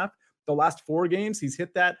 17.5. The last 4 games, he's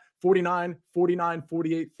hit that. 49, 49,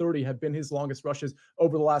 48, 30 have been his longest rushes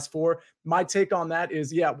over the last 4. My take on that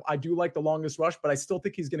is, yeah, I do like the longest rush, but I still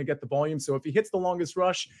think he's going to get the volume. So if he hits the longest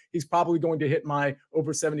rush, he's probably going to hit my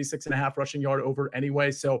over 76.5 rushing yard over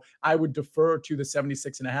anyway. So I would defer to the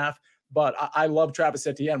 76.5. But I love Travis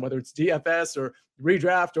Etienne, whether it's DFS or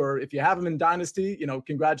redraft, or if you have him in Dynasty,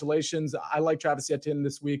 congratulations. I like Travis Etienne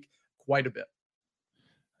this week quite a bit.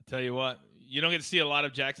 I tell you what, you don't get to see a lot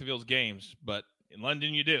of Jacksonville's games, but in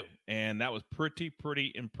London you do. And that was pretty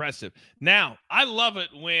impressive. Now, I love it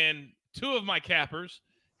when 2 of my cappers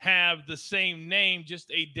have the same name,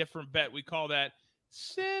 just a different bet. We call that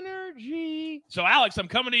synergy. So, Alex, I'm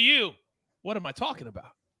coming to you. What am I talking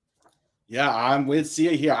about? Yeah, I'm with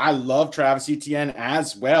Sia here. I love Travis Etienne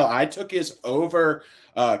as well. I took his over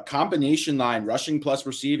combination line, rushing plus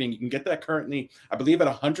receiving. You can get that currently, I believe, at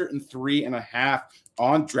 103.5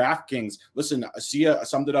 on DraftKings. Listen, Sia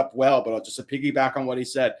summed it up well, but just to piggyback on what he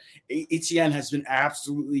said, Etienne has been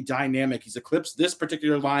absolutely dynamic. He's eclipsed this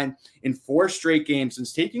particular line in 4 straight games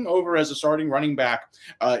since taking over as a starting running back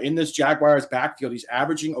in this Jaguars backfield. He's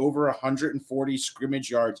averaging over 140 scrimmage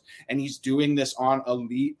yards, and he's doing this on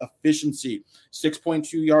elite efficiency,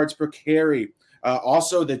 6.2 yards per carry.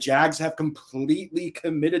 Also, the Jags have completely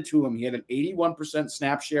committed to him. He had an 81%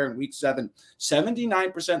 snap share in week 7,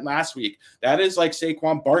 79% last week. That is like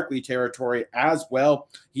Saquon Barkley territory as well.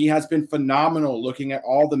 He has been phenomenal looking at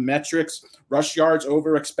all the metrics. Rush yards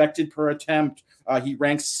over expected per attempt. He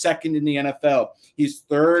ranks 2nd in the NFL. He's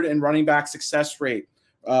 3rd in running back success rate,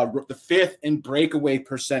 the 5th in breakaway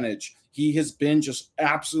percentage. He has been just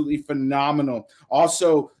absolutely phenomenal.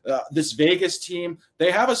 Also, this Vegas team,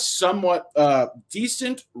 they have a somewhat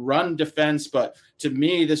decent run defense, but to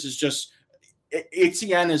me, this is just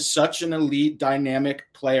Etienne is such an elite, dynamic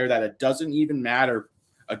player that it doesn't even matter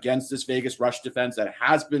against this Vegas rush defense that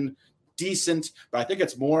has been decent, but I think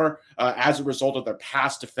it's more as a result of their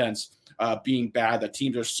pass defense being bad that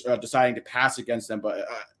teams are deciding to pass against them. But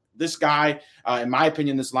this guy, in my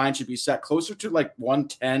opinion, this line should be set closer to like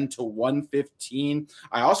 110 to 115.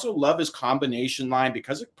 I also love his combination line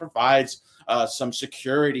because it provides some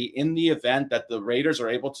security in the event that the Raiders are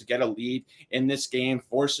able to get a lead in this game,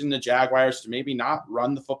 forcing the Jaguars to maybe not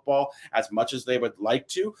run the football as much as they would like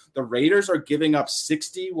to. The Raiders are giving up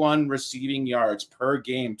 61 receiving yards per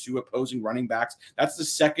game to opposing running backs. That's the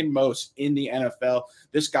 2nd most in the NFL.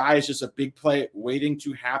 This guy is just a big play waiting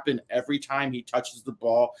to happen every time he touches the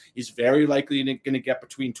ball. He's very likely going to get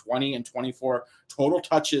between 20 and 24 total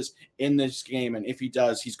touches in this game. And if he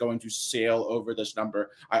does, he's going to sail over this number.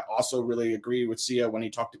 I also really agree with Sia when he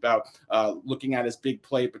talked about looking at his big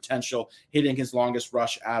play potential, hitting his longest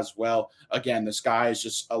rush as well. Again, this guy is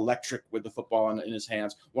just electric with the football in his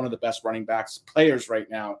hands. One of the best running backs players right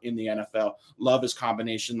now in the NFL. Love his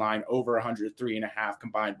combination line, over 103.5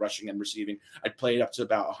 combined rushing and receiving. I'd play it up to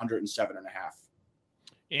about 107.5.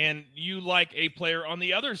 And you like a player on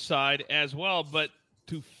the other side as well, but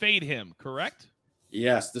to fade him, correct?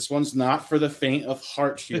 Yes, this one's not for the faint of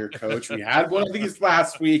heart here, Coach. We had one of these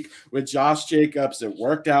last week with Josh Jacobs. It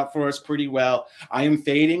worked out for us pretty well. I am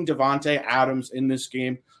fading Davante Adams in this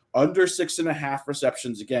game. Under 6.5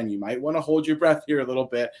 receptions. Again, you might want to hold your breath here a little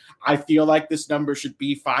bit. I feel like this number should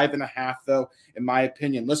be 5.5, though, in my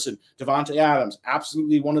opinion. Listen, Davante Adams,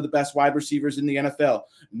 absolutely one of the best wide receivers in the NFL.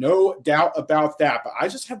 No doubt about that. But I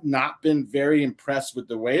just have not been very impressed with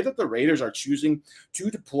the way that the Raiders are choosing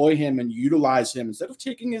to deploy him and utilize him instead of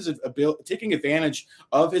taking advantage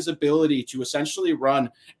of his ability to essentially run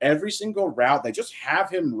every single route. They just have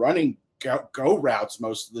him running go routes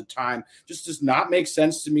most of the time. Just does not make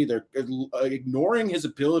sense to me. They're ignoring his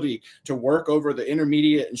ability to work over the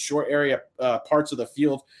intermediate and short area parts of the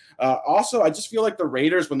field. Also, I just feel like the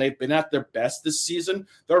Raiders, when they've been at their best this season,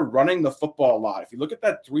 they're running the football a lot. If you look at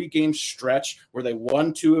that 3-game stretch where they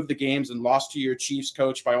won 2 of the games and lost to your Chiefs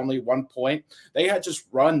coach by only 1 point, they had just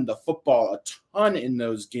run the football a ton in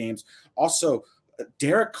those games. Also,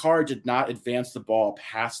 Derek Carr did not advance the ball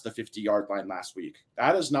past the 50-yard line last week.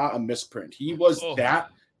 That is not a misprint. He was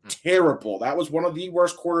that terrible. That was one of the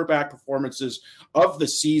worst quarterback performances of the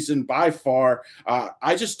season by far.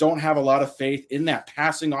 I just don't have a lot of faith in that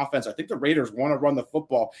passing offense. I think the Raiders want to run the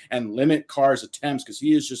football and limit Carr's attempts because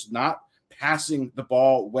he is just not passing the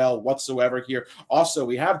ball well whatsoever here. Also,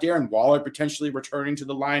 we have Darren Waller potentially returning to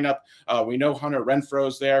the lineup. We know Hunter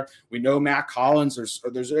Renfro's there. We know Matt Collins.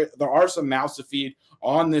 There are some mouths to feed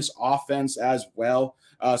on this offense as well.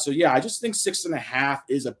 So, I just think 6.5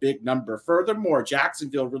 is a big number. Furthermore,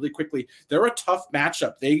 Jacksonville, really quickly, they're a tough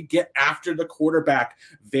matchup. They get after the quarterback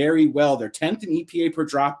very well. They're 10th in EPA per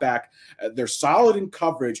dropback. They're solid in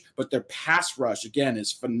coverage, but their pass rush, again,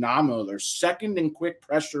 is phenomenal. They're second in quick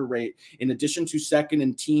pressure rate, in addition to second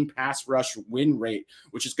in team pass rush win rate,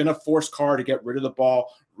 which is going to force Carr to get rid of the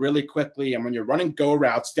ball really quickly. And when you're running go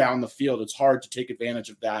routes down the field, it's hard to take advantage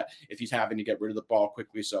of that if he's having to get rid of the ball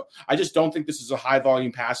quickly. So I just don't think this is a high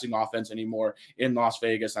volume passing offense anymore in Las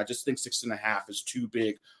Vegas. I just think 6.5 is too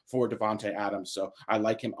big for Davante Adams. So I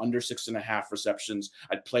like him under 6.5 receptions.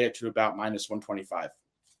 I'd play it to about -125.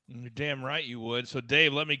 You're damn right you would. So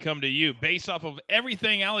Dave, let me come to you. Based off of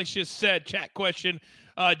everything Alex just said, chat question,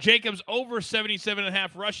 Jacobs over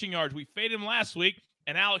 77.5 rushing yards. We faded him last week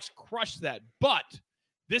and Alex crushed that, but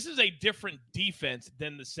this is a different defense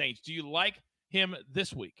than the Saints. Do you like him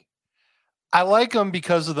this week? I like him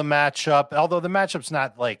because of the matchup, although the matchup's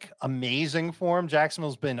not like amazing for him.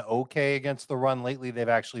 Jacksonville's been okay against the run lately. They've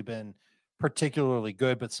actually been particularly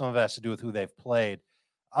good, but some of it has to do with who they've played.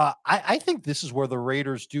 I think this is where the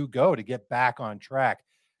Raiders do go to get back on track.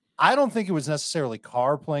 I don't think it was necessarily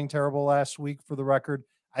Carr playing terrible last week, for the record.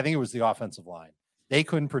 I think it was the offensive line. They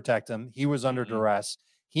couldn't protect him. He was under duress.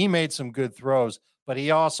 He made some good throws, but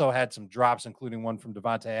he also had some drops, including one from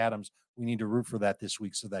Davante Adams. We need to root for that this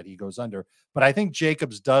week so that he goes under. But I think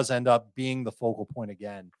Jacobs does end up being the focal point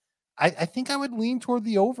again. I think I would lean toward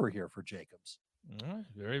the over here for Jacobs. All right,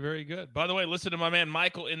 very, very good. By the way, listen to my man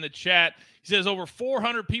Michael in the chat. He says over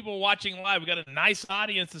 400 people watching live. We got a nice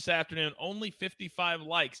audience this afternoon, only 55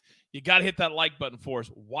 likes. You got to hit that like button for us.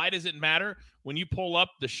 Why does it matter? When you pull up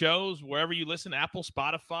the shows, wherever you listen, Apple,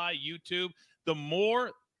 Spotify, YouTube, the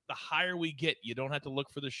higher we get. You don't have to look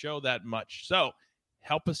for the show that much. So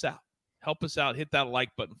help us out. Help us out. Hit that like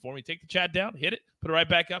button for me. Take the chat down, hit it, put it right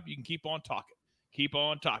back up. You can keep on talking. Keep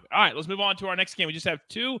on talking. All right, let's move on to our next game. We just have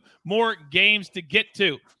 2 more games to get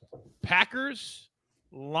to. Packers,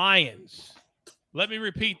 Lions. Let me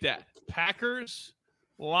repeat that. Packers,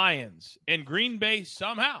 Lions. And Green Bay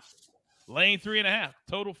somehow laying 3.5.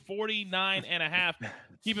 Total 49.5.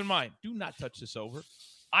 Keep in mind, do not touch this over.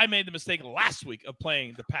 I made the mistake last week of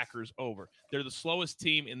playing the Packers over. They're the slowest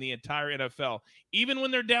team in the entire NFL. Even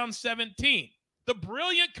when they're down 17, the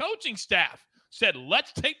brilliant coaching staff said,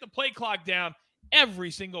 let's take the play clock down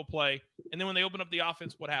every single play. And then when they open up the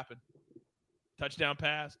offense, what happened? Touchdown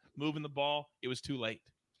pass, moving the ball. It was too late.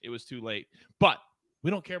 It was too late. But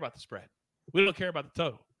we don't care about the spread. We don't care about the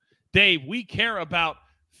total. Dave, we care about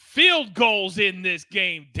field goals in this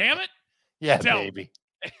game. Damn it. Yeah, baby.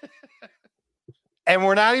 And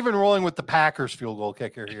we're not even rolling with the Packers field goal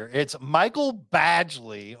kicker here. It's Michael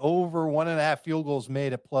Badgley over 1.5 field goals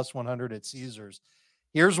made at +100 at Caesars.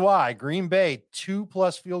 Here's why. Green Bay,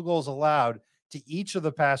 2+ field goals allowed to each of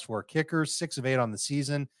the past 4 kickers, 6 of 8 on the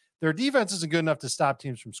season. Their defense isn't good enough to stop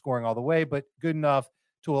teams from scoring all the way, but good enough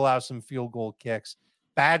to allow some field goal kicks.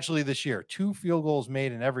 Badgley this year, 2 field goals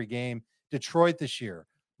made in every game. Detroit this year,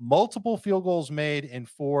 multiple field goals made in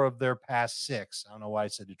 4 of their past 6. I don't know why I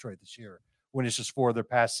said Detroit this year when it's just 4 of their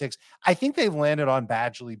past 6. I think they've landed on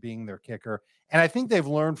Badgley being their kicker, and I think they've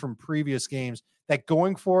learned from previous games that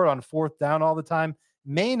going for it on 4th down all the time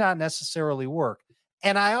may not necessarily work.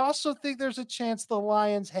 And I also think there's a chance the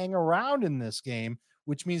Lions hang around in this game,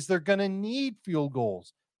 which means they're going to need field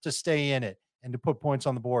goals to stay in it and to put points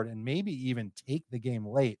on the board and maybe even take the game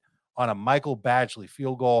late on a Michael Badgley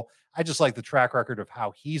field goal. I just like the track record of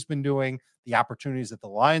how he's been doing, the opportunities that the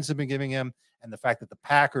Lions have been giving him, and the fact that the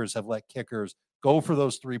Packers have let kickers go for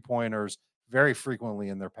those 3-pointers very frequently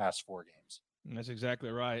in their past 4 games. That's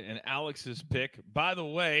exactly right. And Alex's pick, by the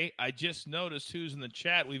way, I just noticed who's in the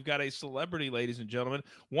chat. We've got a celebrity, ladies and gentlemen,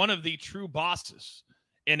 one of the true bosses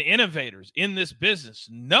and innovators in this business.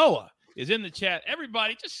 Noah is in the chat.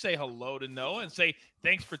 Everybody just say hello to Noah and say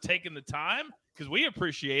thanks for taking the time because we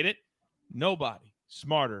appreciate it. Nobody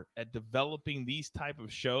smarter at developing these type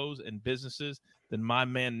of shows and businesses than my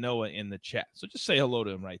man Noah in the chat. So just say hello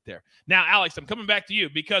to him right there. Now, Alex, I'm coming back to you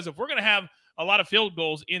because if we're going to have a lot of field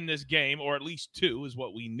goals in this game, or at least 2 is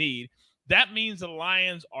what we need, that means the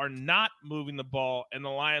Lions are not moving the ball and the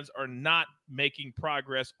Lions are not making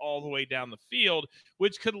progress all the way down the field,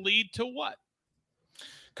 which could lead to what?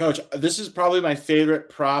 Coach, this is probably my favorite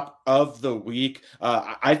prop of the week.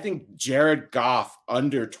 I think Jared Goff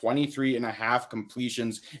under 23.5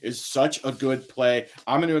 completions is such a good play.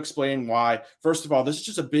 I'm going to explain why. First of all, this is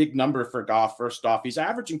just a big number for Goff. First off, he's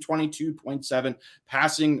averaging 22.7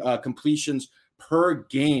 passing completions per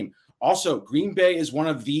game. Also, Green Bay is one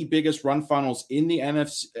of the biggest run funnels in the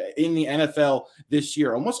NFL this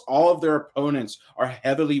year. Almost all of their opponents are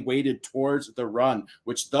heavily weighted towards the run,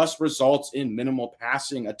 which thus results in minimal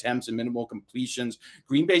passing attempts and minimal completions.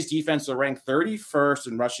 Green Bay's defense are ranked 31st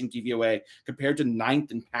in rushing DVOA compared to 9th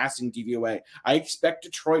in passing DVOA. I expect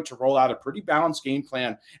Detroit to roll out a pretty balanced game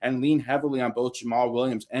plan and lean heavily on both Jamal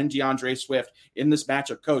Williams and DeAndre Swift in this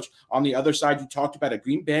matchup. Coach, on the other side, you talked about it.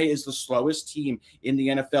 Green Bay is the slowest team in the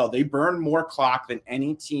NFL. They burn more clock than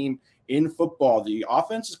any team in football. The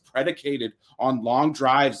offense is predicated on long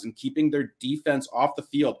drives and keeping their defense off the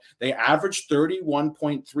field. They average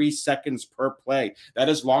 31.3 seconds per play. That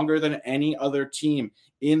is longer than any other team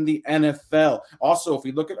in the NFL. Also, if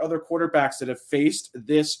we look at other quarterbacks that have faced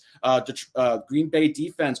this Green Bay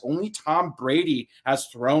defense, only Tom Brady has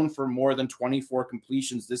thrown for more than 24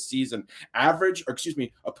 completions this season.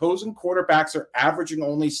 Opposing quarterbacks are averaging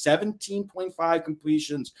only 17.5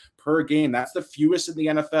 completions per game. That's the fewest in the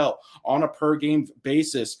NFL on a per game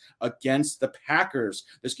basis against the Packers.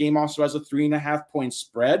 This game also has a 3.5-point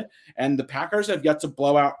spread, and the Packers have yet to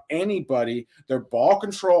blow out anybody. Their ball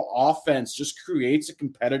control offense just creates a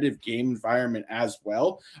competitive game environment as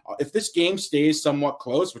well. If this game stays somewhat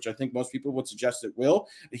close, which I think most people would suggest it will,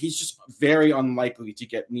 he's just very unlikely to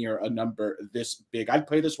get near a number this big. I'd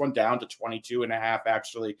play this one down to 22.5,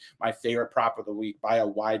 actually, my favorite prop of the week by a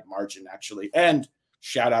wide margin, actually. And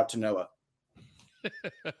shout out to Noah.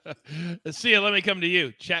 See, let me come to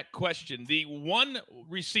you. Chat question. The one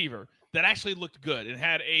receiver that actually looked good and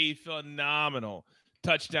had a phenomenal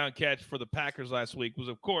touchdown catch for the Packers last week was,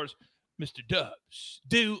 of course, Mr. Doubs.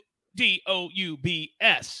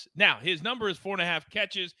 D-O-U-B-S. Now, his number is 4.5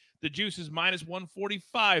 catches. The juice is minus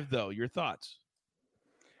 145, though. Your thoughts?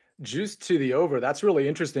 Juice to the over. That's really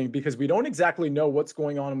interesting because we don't exactly know what's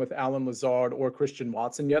going on with Allen Lazard or Christian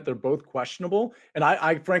Watson yet. They're both questionable. And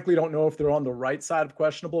I frankly don't know if they're on the right side of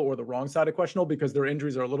questionable or the wrong side of questionable because their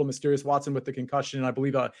injuries are a little mysterious. Watson with the concussion, and I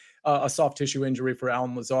believe a soft tissue injury for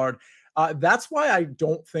Allen Lazard. That's why I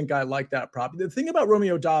don't think I like that prop. The thing about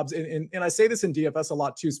Romeo Doubs, and I say this in DFS a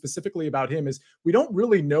lot too, specifically about him, is we don't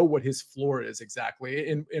really know what his floor is exactly.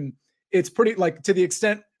 And it's pretty, like, to the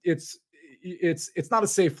extent it's not a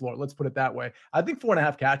safe floor. Let's put it that way. I think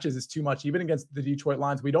 4.5 catches is too much, even against the Detroit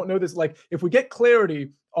Lions. We don't know this. Like, if we get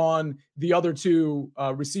clarity on the other two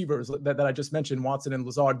receivers that I just mentioned, Watson and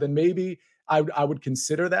Lazard, then maybe I would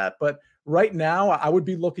consider that. But right now, I would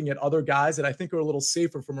be looking at other guys that I think are a little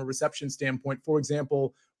safer from a reception standpoint. For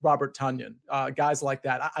example, Robert Tonyan, guys like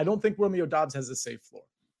that. I don't think Romeo Doubs has a safe floor.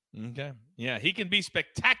 Okay. Yeah, he can be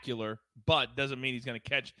spectacular, but doesn't mean he's going to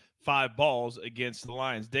catch 5 balls against the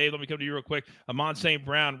Lions. Dave, let me come to you real quick. Amon St.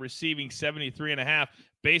 Brown receiving 73.5.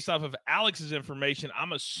 Based off of Alex's information,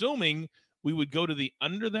 I'm assuming we would go to the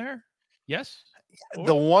under there? Yes?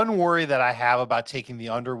 The one worry that I have about taking the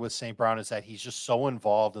under with St. Brown is that he's just so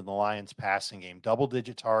involved in the Lions passing game.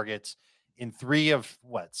 Double-digit targets in 3 of,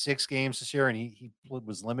 6 games this year, and he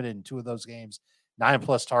was limited in 2 of those games.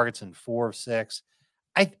 9+ targets in 4 of 6.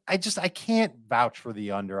 I can't vouch for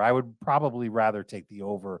the under. I would probably rather take the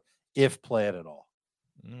over if play it at all.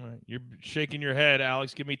 All right. You're shaking your head,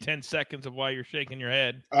 Alex. Give me 10 seconds of why you're shaking your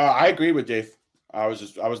head. I agree with Dave. I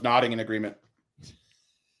was nodding in agreement.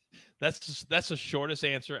 That's the shortest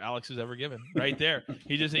answer Alex has ever given right there.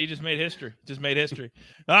 He just made history.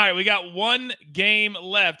 All right, we got one game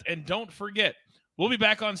left, and don't forget, we'll be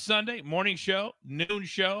back on Sunday, morning show, noon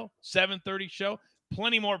show, 7:30 show.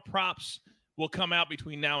 Plenty more props will come out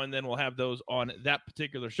between now and then. We'll have those on that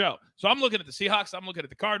particular show. So I'm looking at the Seahawks. I'm looking at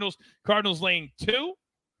the Cardinals. Cardinals lane 2,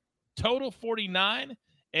 total 49.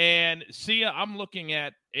 And Sia, I'm looking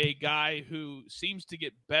at a guy who seems to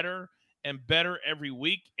get better and better every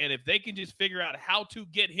week. And if they can just figure out how to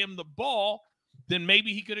get him the ball, then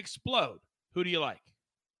maybe he could explode. Who do you like?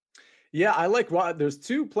 Yeah, I like there's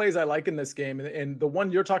two plays I like in this game. And the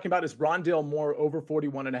one you're talking about is Rondale Moore over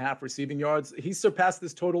 41.5 receiving yards. He surpassed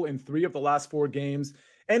this total in 3 of the last 4 games.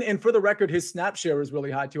 And for the record, his snap share is really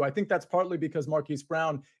high too. I think that's partly because Marquise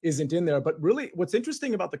Brown isn't in there. But really, what's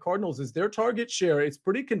interesting about the Cardinals is their target share. It's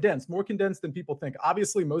pretty condensed, more condensed than people think.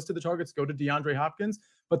 Obviously, most of the targets go to DeAndre Hopkins,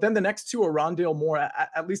 but then the next two are Rondale Moore,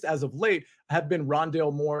 at least as of late, have been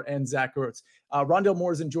Rondale Moore and Zach Ertz. Rondale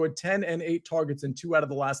Moore has enjoyed 10 and 8 targets in 2 out of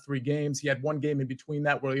the last 3 games. He had one game in between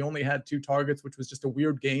that where he only had 2 targets, which was just a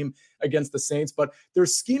weird game against the Saints. But they're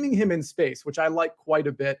scheming him in space, which I like quite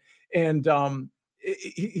a bit. And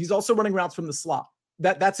he's also running routes from the slot.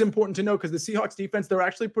 That's important to know because the Seahawks defense, they're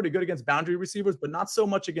actually pretty good against boundary receivers, but not so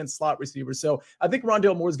much against slot receivers. So I think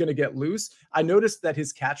Rondale Moore is going to get loose. I noticed that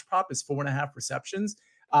his catch prop is 4.5 receptions.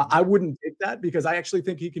 I wouldn't take that because I actually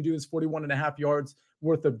think he can do his 41.5 yards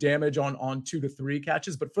worth of damage on 2 to 3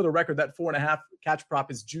 catches. But for the record, that 4.5 catch prop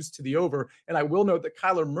is juiced to the over. And I will note that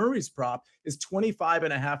Kyler Murray's prop is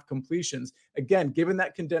 25.5 completions. Again, given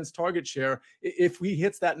that condensed target share, if he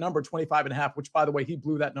hits that number 25.5, which by the way, he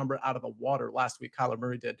blew that number out of the water last week, Kyler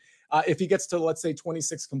Murray did. If he gets to, let's say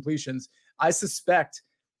 26 completions, I suspect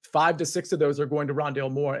 5 to 6 of those are going to Rondale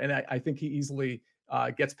Moore. And I think he easily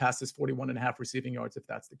gets past his 41.5 receiving yards if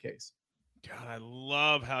that's the case. God, I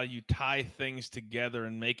love how you tie things together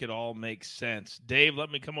and make it all make sense. Dave, let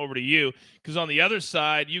me come over to you because on the other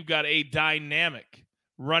side, you've got a dynamic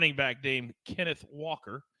running back named Kenneth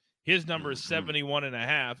Walker. His number is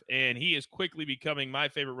 71.5, and he is quickly becoming my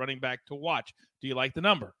favorite running back to watch. Do you like the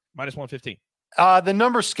number? Minus 115. The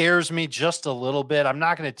number scares me just a little bit. I'm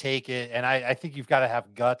not going to take it, and I think you've got to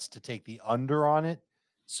have guts to take the under on it.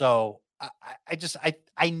 So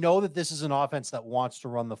I know that this is an offense that wants to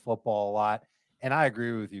run the football a lot. And I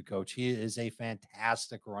agree with you, Coach. He is a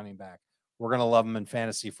fantastic running back. We're going to love him in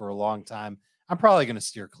fantasy for a long time. I'm probably going to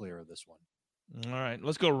steer clear of this one. All right,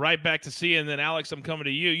 let's go right back to Sia. And then, Alex, I'm coming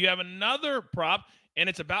to you. You have another prop, and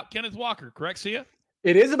it's about Kenneth Walker, correct, Sia?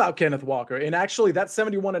 It is about Kenneth Walker. And actually, that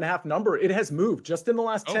 71.5 number, it has moved just in the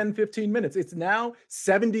last 10, 15 minutes. It's now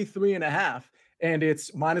 73.5. And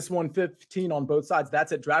it's minus 115 on both sides.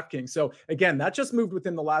 That's at DraftKings. So again, that just moved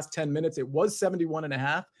within the last 10 minutes. It was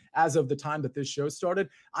 71.5 as of the time that this show started.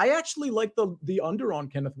 I actually like the under on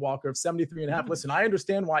Kenneth Walker of 73.5. Listen, I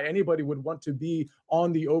understand why anybody would want to be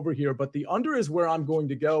on the over here, but the under is where I'm going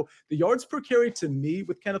to go. The yards per carry to me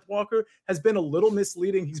with Kenneth Walker has been a little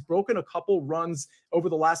misleading. He's broken a couple runs over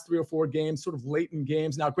the last 3 or 4 games, sort of late in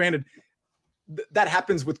games. Now, granted, that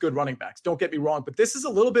happens with good running backs. Don't get me wrong, but this is a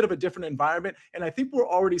little bit of a different environment. And I think we're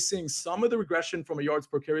already seeing some of the regression from a yards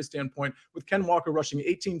per carry standpoint with Ken Walker rushing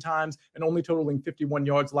 18 times and only totaling 51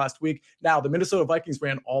 yards last week. Now, the Minnesota Vikings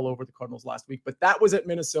ran all over the Cardinals last week, but that was at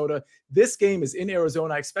Minnesota. This game is in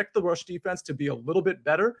Arizona. I expect the rush defense to be a little bit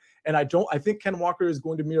better. And I think Ken Walker is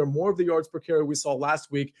going to mirror more of the yards per carry we saw last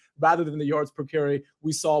week rather than the yards per carry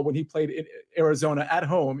we saw when he played in Arizona at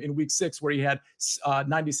home in week 6, where he had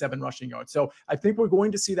 97 rushing yards. So I think we're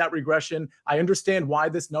going to see that regression. I understand why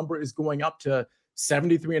this number is going up to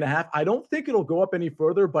 73.5. I don't think it'll go up any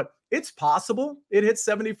further, but it's possible it hits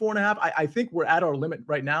 74.5. I think we're at our limit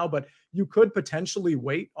right now, but you could potentially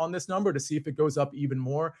wait on this number to see if it goes up even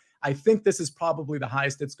more. I think this is probably the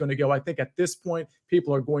highest it's going to go. I think at this point,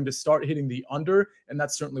 people are going to start hitting the under, and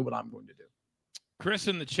that's certainly what I'm going to do. Chris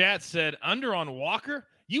in the chat said, under on Walker?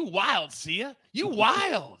 You wild, Sia. You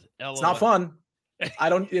wild. It's not fun.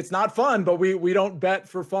 It's not fun, but we don't bet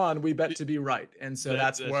for fun. We bet to be right. And so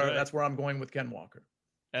that's where I'm going with Ken Walker.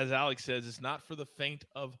 As Alex says, it's not for the faint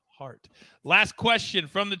of heart. Last question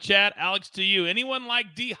from the chat. Alex, to you. Anyone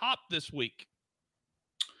like D-Hop this week?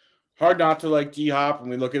 Hard not to like D-Hop when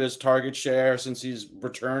we look at his target share since he's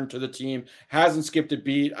returned to the team. Hasn't skipped a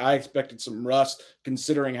beat. I expected some rust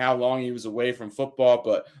considering how long he was away from football,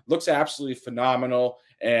 but looks absolutely phenomenal.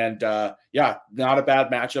 And, not a bad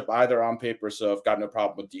matchup either on paper, so I've got no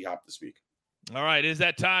problem with D-Hop this week. All right, is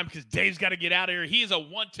that time because Dave's got to get out of here. He is a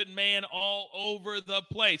wanted man all over the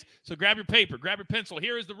place. So grab your paper, grab your pencil.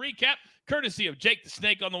 Here is the recap, courtesy of Jake the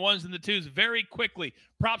Snake on the ones and the twos. Very quickly,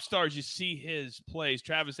 prop stars, you see his plays.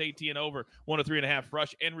 Travis Etienne over 103.5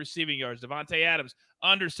 rush and receiving yards. Devontae Adams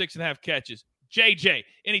under 6.5 catches. JJ,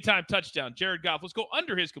 anytime touchdown. Jared Goff, let's go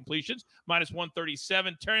under his completions, minus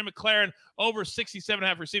 137. Terry McLaurin, over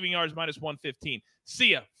 67.5 receiving yards, minus 115.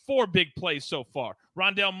 Sia, 4 big plays so far.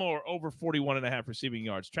 Rondale Moore, over 41.5 receiving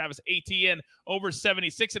yards. Travis Etienne, over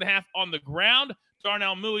 76.5 on the ground.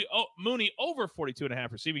 Darnell Mooney, over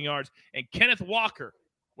 42.5 receiving yards. And Kenneth Walker,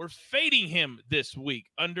 we're fading him this week,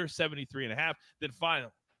 under 73.5. Then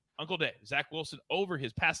finally, Uncle Dave, Zach Wilson over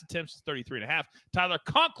his pass attempts, 33.5. Tyler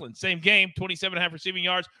Conklin, same game, 27.5 receiving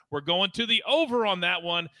yards. We're going to the over on that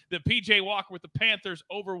one. The P.J. Walker with the Panthers,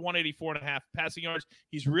 over 184.5 passing yards.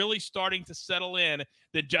 He's really starting to settle in.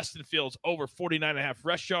 Then Justin Fields, over 49.5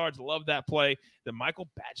 rush yards. Love that play. Then Michael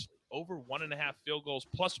Badgley, over 1.5 field goals,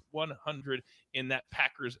 plus 100 in that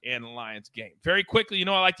Packers and Lions game. Very quickly,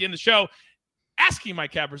 I like to end the show asking my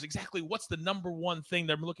cappers exactly what's the number one thing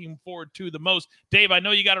they're looking forward to the most. Dave, I know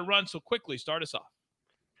you got to run, so quickly start us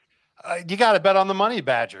off. You got to bet on the Money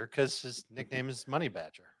Badger because his nickname is Money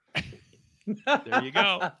Badger. There you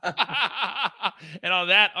go. And on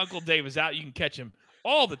that, Uncle Dave is out. You can catch him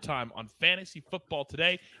all the time on Fantasy Football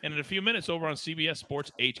Today and in a few minutes over on CBS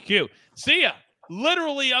Sports HQ. See ya.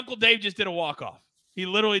 Literally, Uncle Dave just did a walk-off. He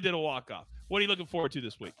literally did a walk-off. What are you looking forward to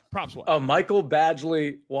this week? Props one. A Michael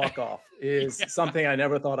Badgley walk-off is something I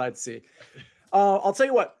never thought I'd see. I'll tell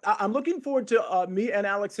you what, I'm looking forward to me and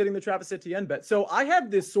Alex hitting the Travis Etienne bet. So I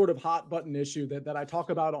have this sort of hot button issue that I talk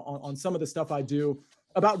about on some of the stuff I do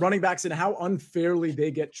about running backs and how unfairly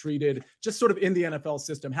they get treated just sort of in the NFL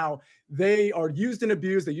system, how they are used and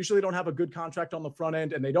abused. They usually don't have a good contract on the front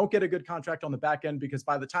end and they don't get a good contract on the back end because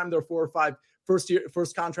by the time their 4 or 5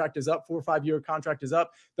 first contract is up, 4 or 5 year contract is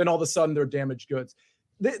up, then all of a sudden they're damaged goods.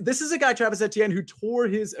 This is a guy, Travis Etienne, who tore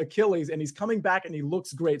his Achilles and he's coming back and he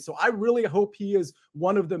looks great. So I really hope he is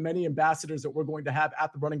one of the many ambassadors that we're going to have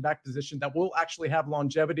at the running back position that will actually have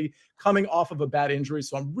longevity coming off of a bad injury.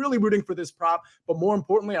 So I'm really rooting for this prop, but more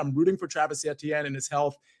importantly, I'm rooting for Travis Etienne and his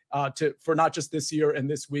health for not just this year and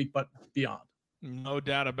this week, but beyond. No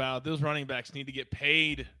doubt about it. Those running backs need to get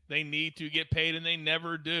paid. They need to get paid and they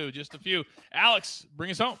never do. Just a few. Alex,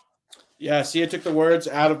 bring us home. Yeah, Sia took the words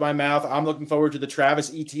out of my mouth. I'm looking forward to the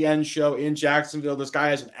Travis Etienne show in Jacksonville. This guy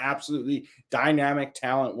has an absolutely dynamic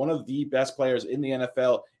talent, one of the best players in the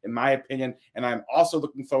NFL, in my opinion. And I'm also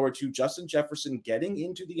looking forward to Justin Jefferson getting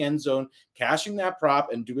into the end zone, cashing that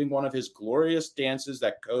prop, and doing one of his glorious dances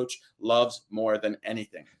that Coach loves more than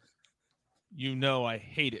anything. I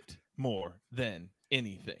hate it more than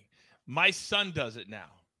anything. My son does it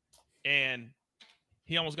now, and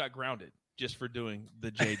he almost got grounded just for doing the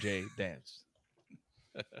JJ dance.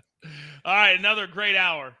 All right, another great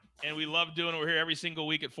hour, and we love doing it. We're here every single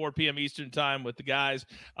week at 4 p.m. Eastern time with the guys,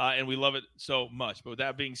 and we love it so much. But with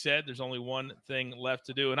that being said, there's only one thing left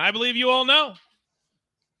to do, and I believe you all know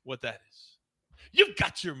what that is. You've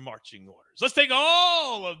got your marching orders. Let's take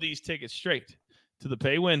all of these tickets straight to the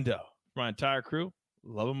pay window. My entire crew,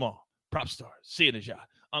 love them all. Prop stars, Sia Nejad,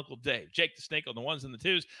 Uncle Dave, Jake the Snake on the ones and the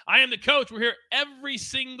twos. I am the coach. We're here every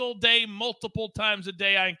single day, multiple times a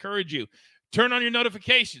day. I encourage you, turn on your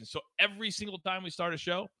notifications. So every single time we start a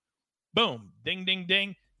show, boom, ding, ding,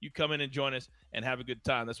 ding, you come in and join us and have a good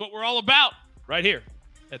time. That's what we're all about right here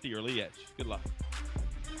at the Early Edge. Good luck.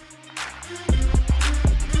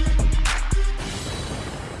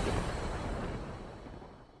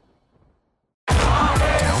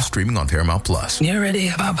 Now streaming on Paramount Plus. You ready,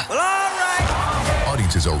 Bob? Well, all right.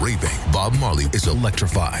 Audiences are raving. Bob Marley is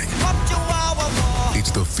electrifying. It's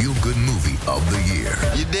the feel-good movie of the year.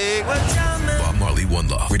 You dig? Bob Marley, One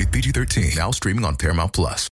Love. Rated PG-13. Now streaming on Paramount Plus.